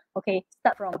pointer. Okay,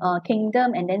 start from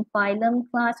kingdom and then phylum,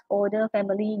 class, order,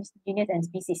 family, genus, and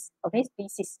species. Okay,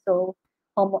 species. So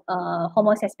Homo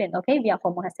sapien. Okay, we are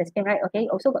Homo sapien, right? Okay,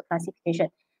 also got classification.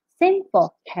 Same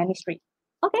for chemistry.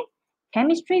 Okay,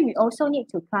 chemistry we also need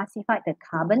to classify the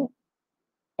carbon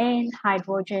and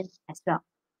hydrogen as well.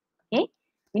 Okay,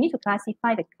 we need to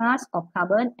classify the class of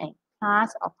carbon and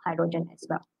class of hydrogen as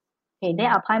well. Okay,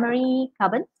 there are primary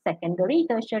carbon, secondary,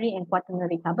 tertiary, and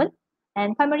quaternary carbon,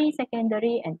 and primary,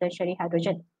 secondary, and tertiary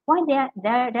hydrogen. Why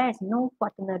there is no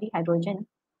quaternary hydrogen?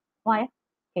 Why?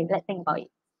 Okay, let's think about it.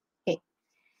 Okay,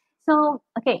 so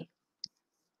okay,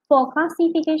 for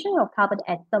classification of carbon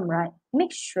atom, right,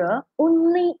 make sure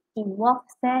only involve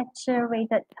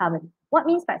saturated carbon. What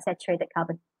means by saturated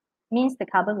carbon? Means the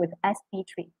carbon with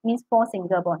sp3, means 4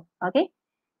 single bond. Okay,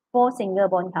 4 single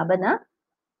bond carbon.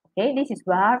 Okay, this is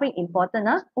very important.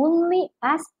 Only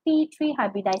sp3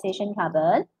 hybridization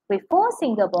carbon with 4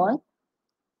 single bond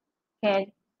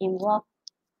can involve,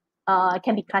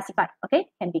 can be classified. Okay,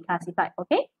 can be classified.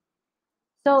 Okay,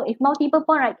 so if multiple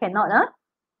bond, right, cannot.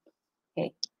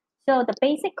 Okay, so the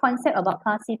basic concept about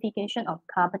classification of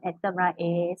carbon atom, right,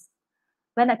 is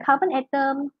when a carbon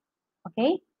atom,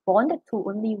 okay, bonded to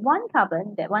only one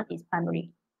carbon, that one is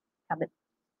primary carbon.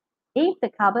 If the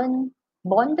carbon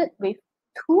bonded with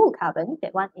 2 carbon,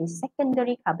 that one is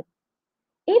secondary carbon.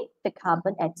 If the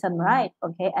carbon atom, right,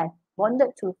 okay, and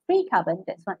bonded to 3 carbon,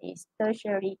 that one is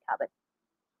tertiary carbon.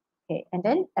 Okay, and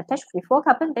then attached with 4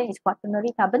 carbon, then is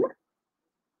quaternary carbon.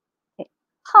 Okay,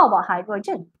 how about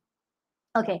hydrogen?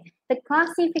 Okay, the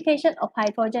classification of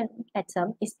hydrogen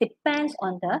atom is depends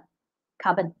on the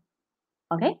carbon.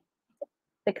 Okay,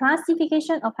 the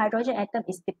classification of hydrogen atom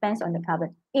is depends on the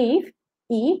carbon. If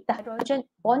the hydrogen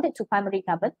bonded to primary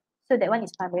carbon, so that one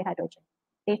is primary hydrogen.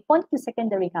 If bonded to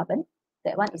secondary carbon,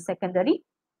 that one is secondary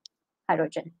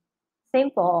hydrogen.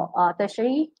 Same for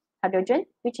tertiary hydrogen,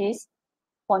 which is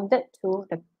bonded to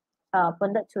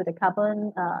the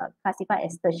carbon classified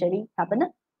as tertiary carbon.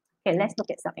 Okay, let's look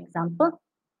at some example.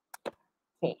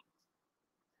 Okay.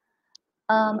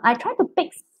 I try to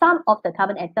pick some of the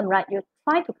carbon atom, right? You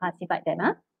try to classify them.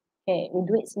 Okay, we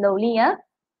do it slowly.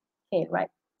 Okay, right.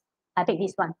 I pick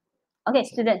this one. Okay,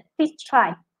 student, please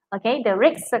try. Okay, the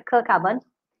red circle carbon,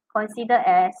 consider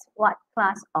as what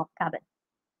class of carbon?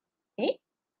 Okay,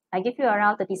 I give you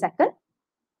around 30 seconds.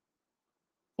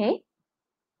 Okay.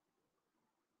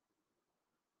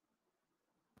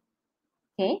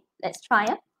 Okay, let's try.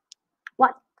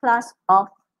 What class of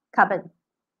carbon?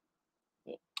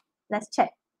 Okay, let's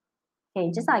check.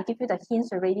 Okay, just now I give you the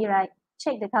hints already, right?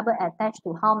 Check the carbon attached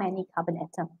to how many carbon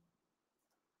atoms.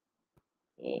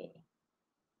 Okay.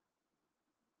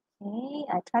 Okay,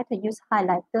 I try to use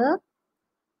highlighter.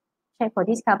 Check for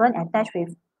this carbon attached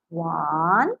with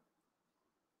 1,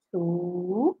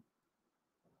 2,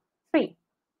 3.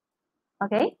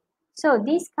 Okay, so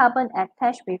this carbon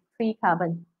attached with 3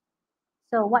 carbon.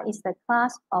 So what is the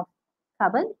class of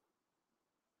carbon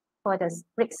for the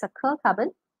brick circle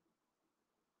carbon?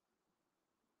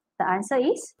 The answer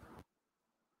is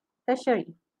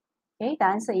tertiary. Okay, the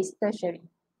answer is tertiary.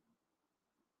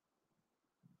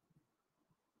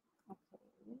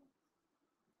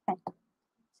 Okay.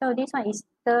 So this one is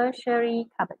tertiary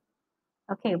carbon.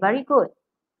 Okay, very good.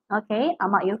 Okay,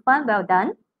 Ahmad Irfan, well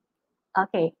done.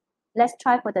 Okay, let's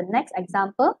try for the next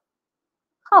example.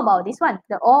 How about this one,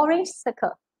 the orange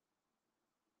circle?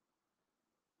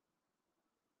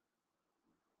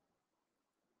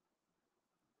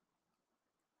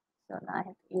 So now I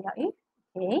have to eat out it.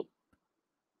 Okay.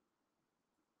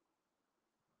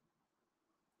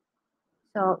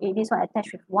 So this one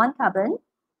attached with 1 carbon,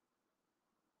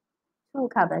 2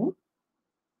 carbon,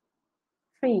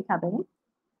 3 carbon,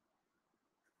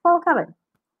 4 carbon.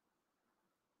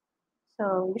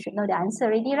 So you should know the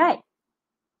answer already, right?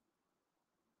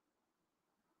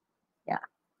 Yeah.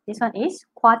 This one is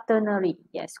quaternary.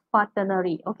 Yes,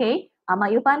 quaternary. Okay.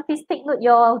 Ahmad Yupan, please take note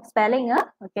your spelling.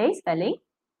 Okay, spelling.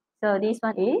 So this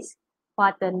one is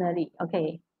quaternary.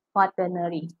 Okay,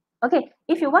 quaternary. Okay,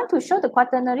 if you want to show the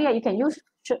quaternary, you can use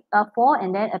 4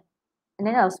 and then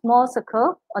a small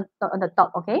circle on the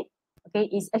top. Okay. Okay,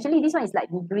 it's actually this one is like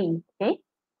degree. Okay,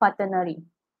 quaternary.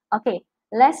 Okay,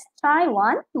 let's try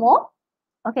one more.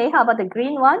 Okay, how about the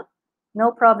green one?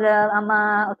 No problem,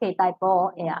 Amma. Okay,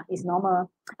 typo. Yeah, it's normal.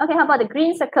 Okay, how about the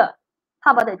green circle?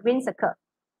 How about the green circle?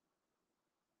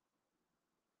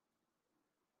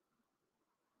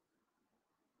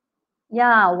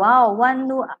 Yeah, wow.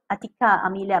 Wanu Atika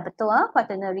Amelia. Betul,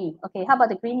 quaternary. Okay, how about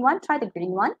the green one? Try the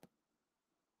green one.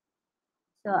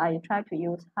 So I try to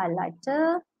use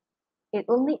highlighter. It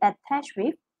only attached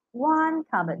with 1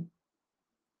 carbon.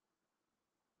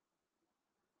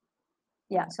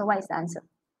 Yeah, so what is the answer?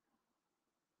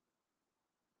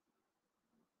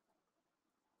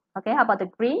 Okay, how about the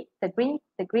green? The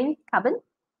green carbon.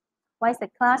 What is the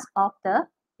class of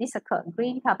this circle?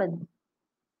 Green carbon.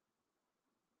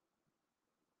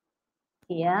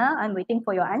 Yeah, I'm waiting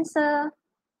for your answer.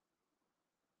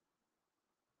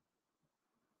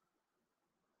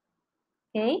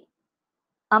 Okay.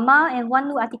 Amma and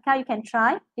Wanu Atika, you can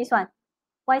try this one.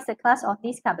 What is the class of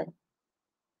this carbon?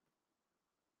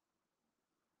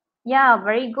 Yeah,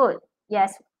 very good.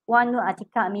 Yes, Wanu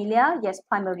Atika Amelia. Yes,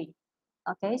 primary.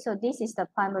 Okay, so this is the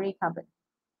primary carbon.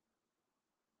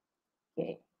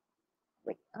 Okay.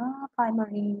 Wait,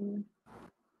 primary.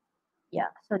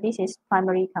 Yeah, so this is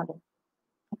primary carbon.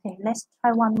 Okay, let's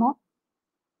try one more.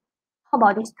 How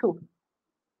about these two?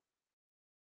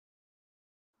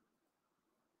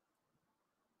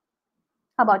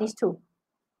 How about these two?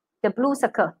 The blue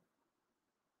circle.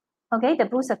 Okay, the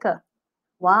blue circle.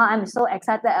 Wow, I'm so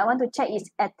excited. I want to check it's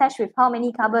attached with how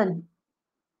many carbon?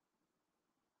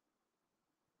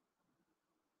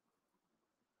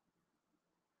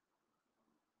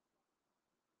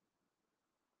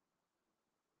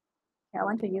 I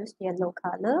want to use yellow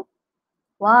color.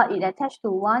 Wow, it attached to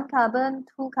 1 carbon,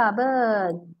 2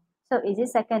 carbon. So is it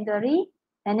secondary?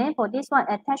 And then for this one,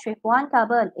 attached with 1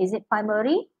 carbon, is it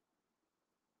primary?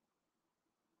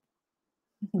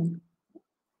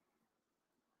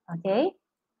 Okay.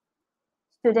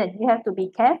 Student, you have to be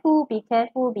careful, be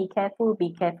careful, be careful,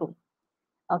 be careful.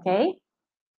 Okay.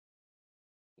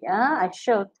 Yeah, I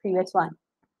showed previous one.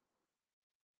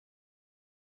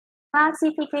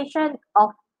 Classification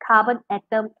of carbon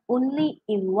atom only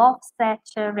involves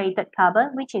saturated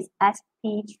carbon, which is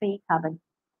sp3 carbon.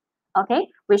 Okay,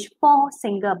 which 4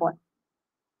 single bond.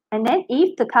 And then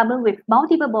if the carbon with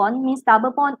multiple bond means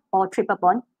double bond or triple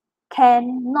bond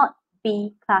cannot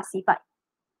be classified.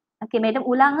 Okay, madam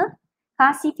ulang.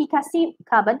 Klasifikasi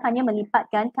carbon hanya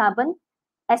melipatkan carbon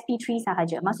sp3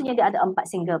 sahaja. Maksudnya dia ada 4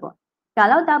 single bond.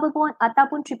 Kalau double bond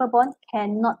ataupun triple bond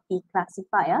cannot be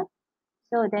classified.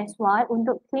 So that's why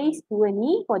untuk case 2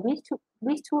 ni, for these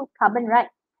two carbon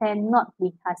right cannot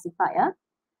be classified.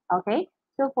 Okay,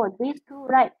 so for these two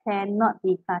right cannot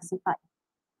be classified.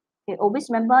 Okay, always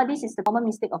remember this is the common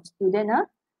mistake of student.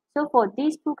 So for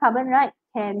these two carbon right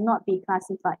cannot be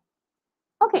classified.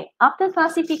 Okay, after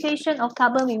classification of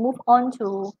carbon, we move on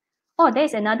to,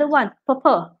 there's another one,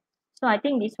 purple. So I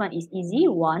think this one is easy,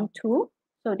 1, 2.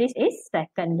 So this is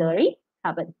secondary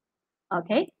carbon.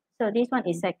 Okay, so this one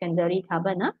is secondary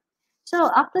carbon. So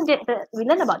after that, we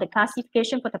learn about the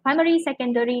classification for the primary,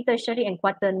 secondary, tertiary, and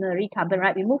quaternary carbon,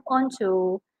 right? We move on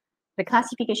to the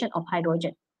classification of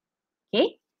hydrogen.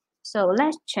 Okay, so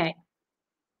let's check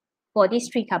for these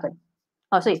three carbon.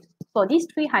 Oh, sorry, for these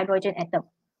three hydrogen atom.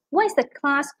 What is the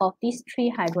class of these three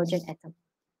hydrogen atom?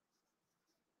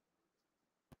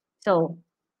 So,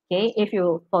 okay, if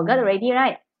you forgot already,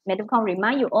 right? Madam Kong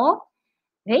remind you all.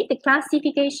 Okay, the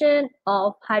classification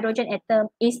of hydrogen atom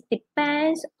is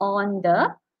depends on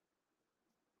the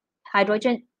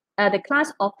hydrogen, the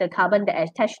class of the carbon that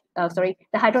attached, the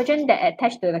hydrogen that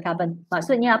attached to the carbon.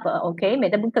 Maksudnya apa? Okay,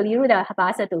 Madam pun keliru dah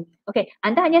bahasa tu. Okay,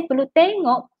 anda hanya perlu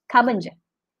tengok carbon je.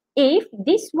 If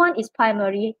this one is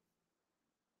primary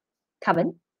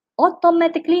carbon,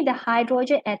 automatically the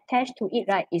hydrogen attached to it,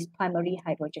 right, is primary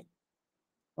hydrogen.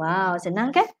 Wow, senang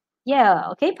kan?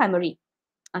 Yeah, okay, primary.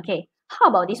 Okay, how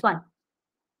about this one?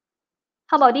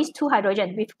 How about these two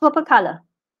hydrogen with purple color?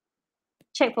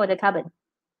 Check for the carbon.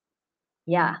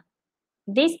 Yeah,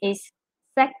 this is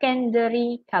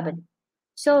secondary carbon.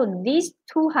 So these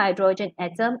two hydrogen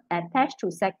atoms attached to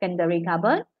secondary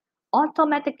carbon,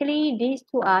 automatically these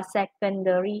two are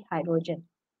secondary hydrogen.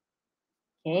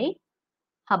 Okay,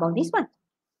 how about this one?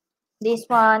 This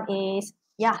one is,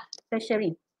 yeah,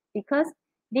 tertiary, because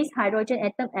this hydrogen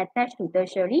atom attached to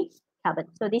tertiary carbon.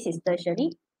 So this is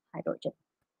tertiary hydrogen.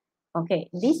 Okay,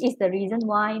 this is the reason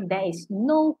why there is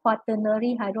no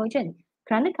quaternary hydrogen.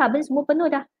 Kerana carbon semua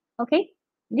penuh dah. Okay,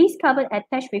 this carbon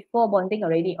attached with 4 bonding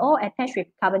already, or attached with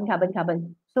carbon, carbon,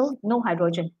 carbon. So no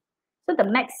hydrogen. So the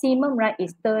maximum, right,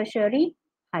 is tertiary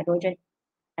hydrogen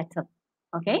atom.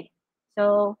 Okay,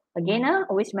 so again,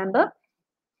 always remember,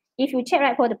 if you check,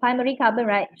 right, for the primary carbon,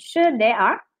 right, sure there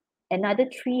are another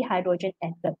 3 hydrogen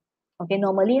atoms. Okay,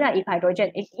 normally, right, if hydrogen,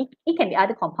 it can be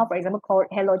other compound, for example, called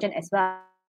halogen as well.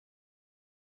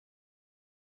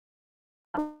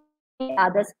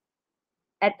 Others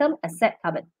atom except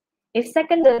carbon. If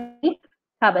secondary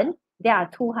carbon, there are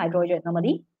 2 hydrogen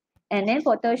normally. And then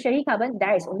for tertiary carbon,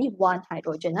 there is only 1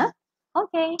 hydrogen.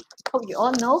 Okay, hope you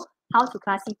all know how to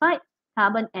classify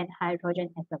carbon and hydrogen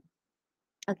atom.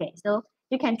 Okay, so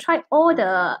you can try all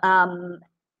the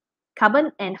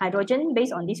carbon and hydrogen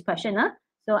based on this question.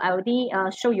 So I already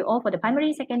show you all for the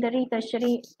primary, secondary,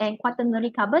 tertiary, and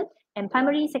quaternary carbon, and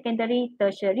primary, secondary,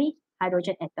 tertiary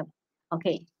hydrogen atom.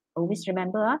 Okay, always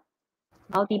remember,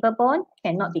 multiple bond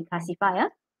cannot be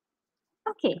classified.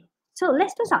 Okay, so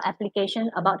let's do some application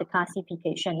about the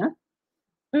classification.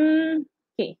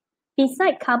 Okay,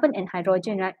 beside carbon and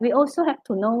hydrogen, right, we also have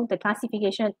to know the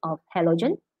classification of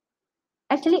halogen.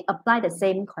 Actually apply the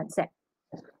same concept.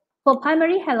 For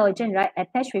primary halogen, right,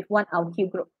 attached with 1 alkyl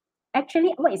group.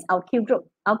 Actually, what is alkyl group?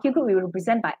 Alkyl group we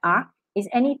represent by R is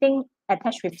anything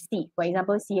attached with C. For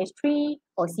example, CH3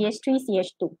 or CH3,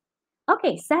 CH2.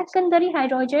 Okay, secondary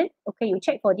hydrogen. Okay, you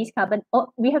check for this carbon. Oh,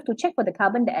 we have to check for the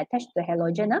carbon that attached to the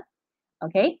halogen.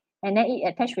 Okay, and then it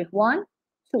attached with 1,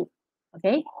 2.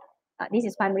 Okay, this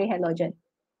is primary halogen.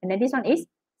 And then this one is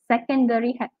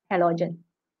secondary halogen.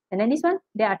 And then this one,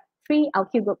 there are 3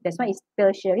 alkyl group. That's why it's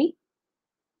tertiary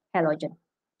halogen.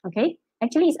 Okay,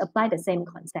 actually it's applied the same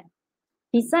concept.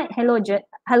 Beside halogen,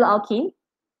 haloalkene,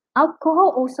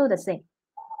 alcohol also the same.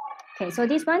 Okay, so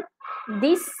this one,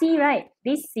 this C, right,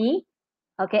 this C,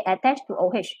 okay, attached to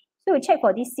OH. So we check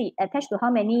for this C, attached to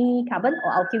how many carbon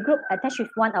or alkyl group? Attached with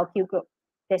 1 alkyl group.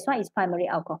 That's why it's primary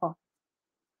alcohol.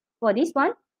 For this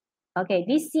one, okay,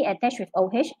 this C attached with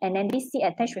OH, and then this C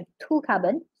attached with 2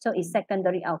 carbon, so it's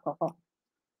secondary alcohol.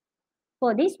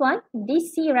 For this one,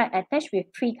 this C, right, attached with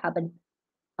 3 carbon.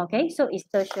 Okay, so it's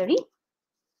tertiary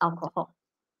alcohol.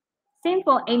 Same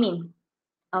for amine.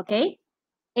 Okay,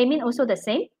 amine also the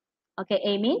same. Okay,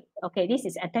 amine. Okay, this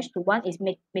is attached to 1 is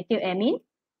methylamine.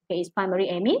 Okay, it's primary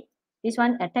amine. This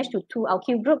one attached to 2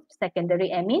 alkyl group, secondary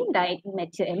amine,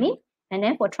 dimethylamine. And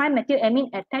then for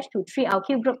trimethylamine attached to 3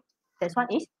 alkyl group, this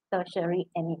one is tertiary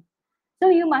amine. So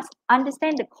you must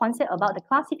understand the concept about the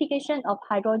classification of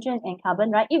hydrogen and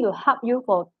carbon, right? It will help you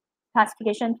for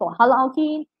classification for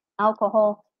haloalkene,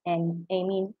 alcohol, and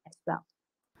amine as well.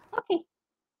 Okay,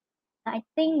 I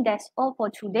think that's all for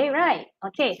today, right?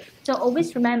 Okay, so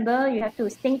always remember you have to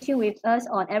stay tuned with us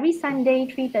on every Sunday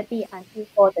 3:30 until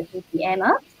 4:30 p.m.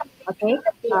 Okay,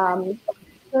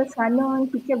 so Sanon,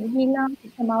 Teacher Bugina,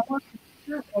 Teacher Mawar,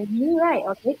 and you, right?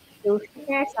 Okay, to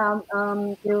share some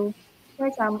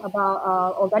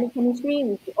about organic chemistry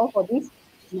with you all for this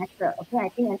semester. Okay, I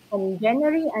think from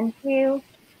January until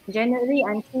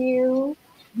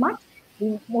March,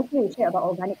 we mostly will share about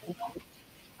organic chemistry.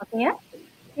 Okay, yeah.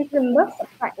 Please remember,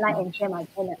 subscribe, like, and share my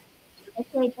channel.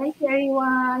 Okay, thank you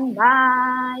everyone.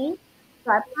 Bye.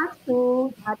 So I pass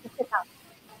to Teacher Tang.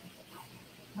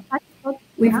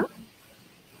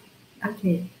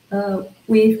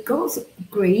 With God's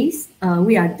grace,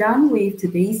 we are done with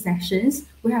today's sessions.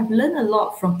 We have learned a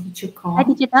lot from Teacher Kong. Hi,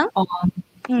 Teacher Tang.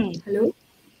 Hello,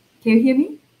 can you hear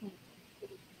me?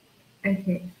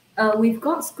 Okay. With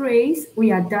God's grace,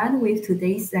 we are done with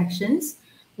today's sessions.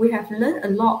 We have learned a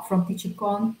lot from Teacher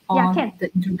Kong on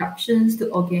the introductions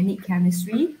to organic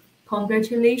chemistry.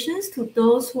 Congratulations to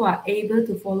those who are able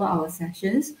to follow our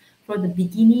sessions from the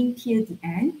beginning till the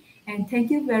end. And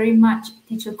thank you very much,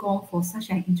 Teacher Kong, for such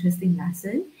an interesting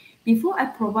lesson. Before I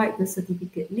provide the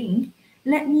certificate link,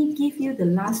 let me give you the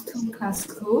last two class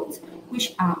codes,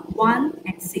 which are 1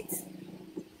 and 6.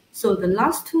 So the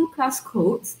last two class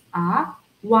codes are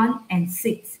 1 and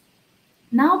 6.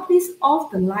 Now please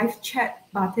off the live chat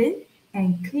button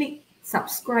and click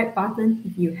subscribe button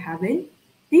if you haven't.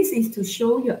 This is to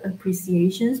show your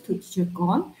appreciations to Teacher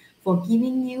Kong for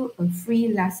giving you a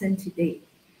free lesson today.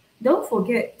 Don't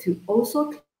forget to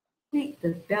also click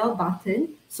the bell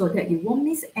button so that you won't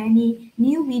miss any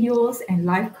new videos and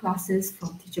live classes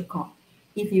from Teacher Kong.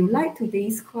 If you like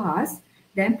today's class,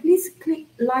 then please click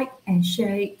like and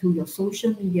share it to your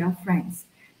social media friends.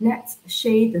 Let's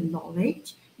share the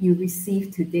knowledge you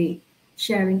received today.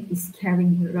 Sharing is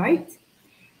caring, right?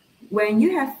 When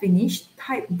you have finished,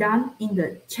 type done in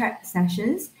the chat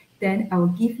sessions, then I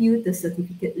will give you the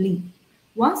certificate link.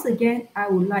 Once again, I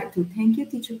would like to thank you,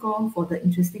 Teacher Kong, for the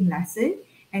interesting lesson.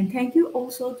 And thank you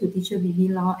also to Teacher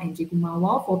Bibi Lau and Cikgu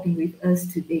Mawar for being with us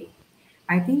today.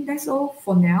 I think that's all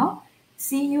for now.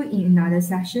 See you in another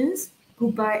sessions.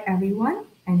 Goodbye, everyone,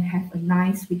 and have a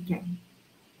nice weekend.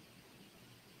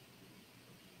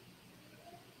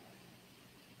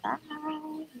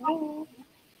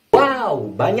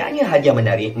 Wow, banyaknya hadiah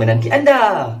menarik menanti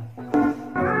anda.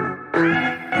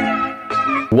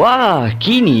 Wah,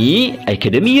 kini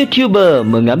Akademi YouTuber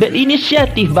mengambil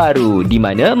inisiatif baru di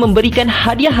mana memberikan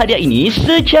hadiah-hadiah ini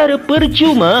secara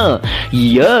percuma.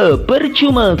 Ya,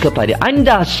 percuma kepada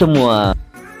anda semua.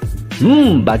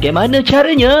 Bagaimana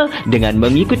caranya? Dengan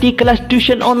mengikuti kelas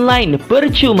tuition online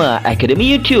percuma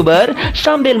Akademi YouTuber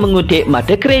sambil mengutip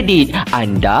mata kredit,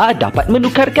 anda dapat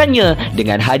menukarkannya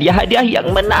dengan hadiah-hadiah yang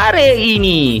menarik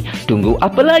ini. Tunggu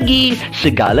apa lagi?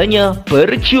 Segalanya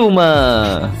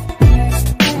percuma.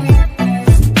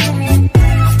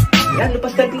 Jangan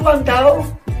lepaskan peluang tau.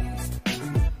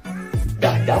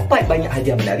 Dah dapat banyak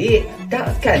hadiah menarik,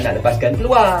 takkan nak lepaskan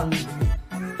peluang.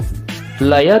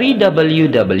 Layari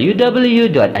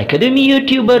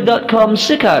www.academyyoutuber.com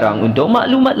sekarang untuk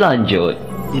maklumat lanjut.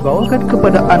 Dibawakan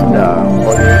kepada anda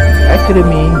oleh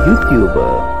Akademi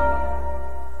YouTuber.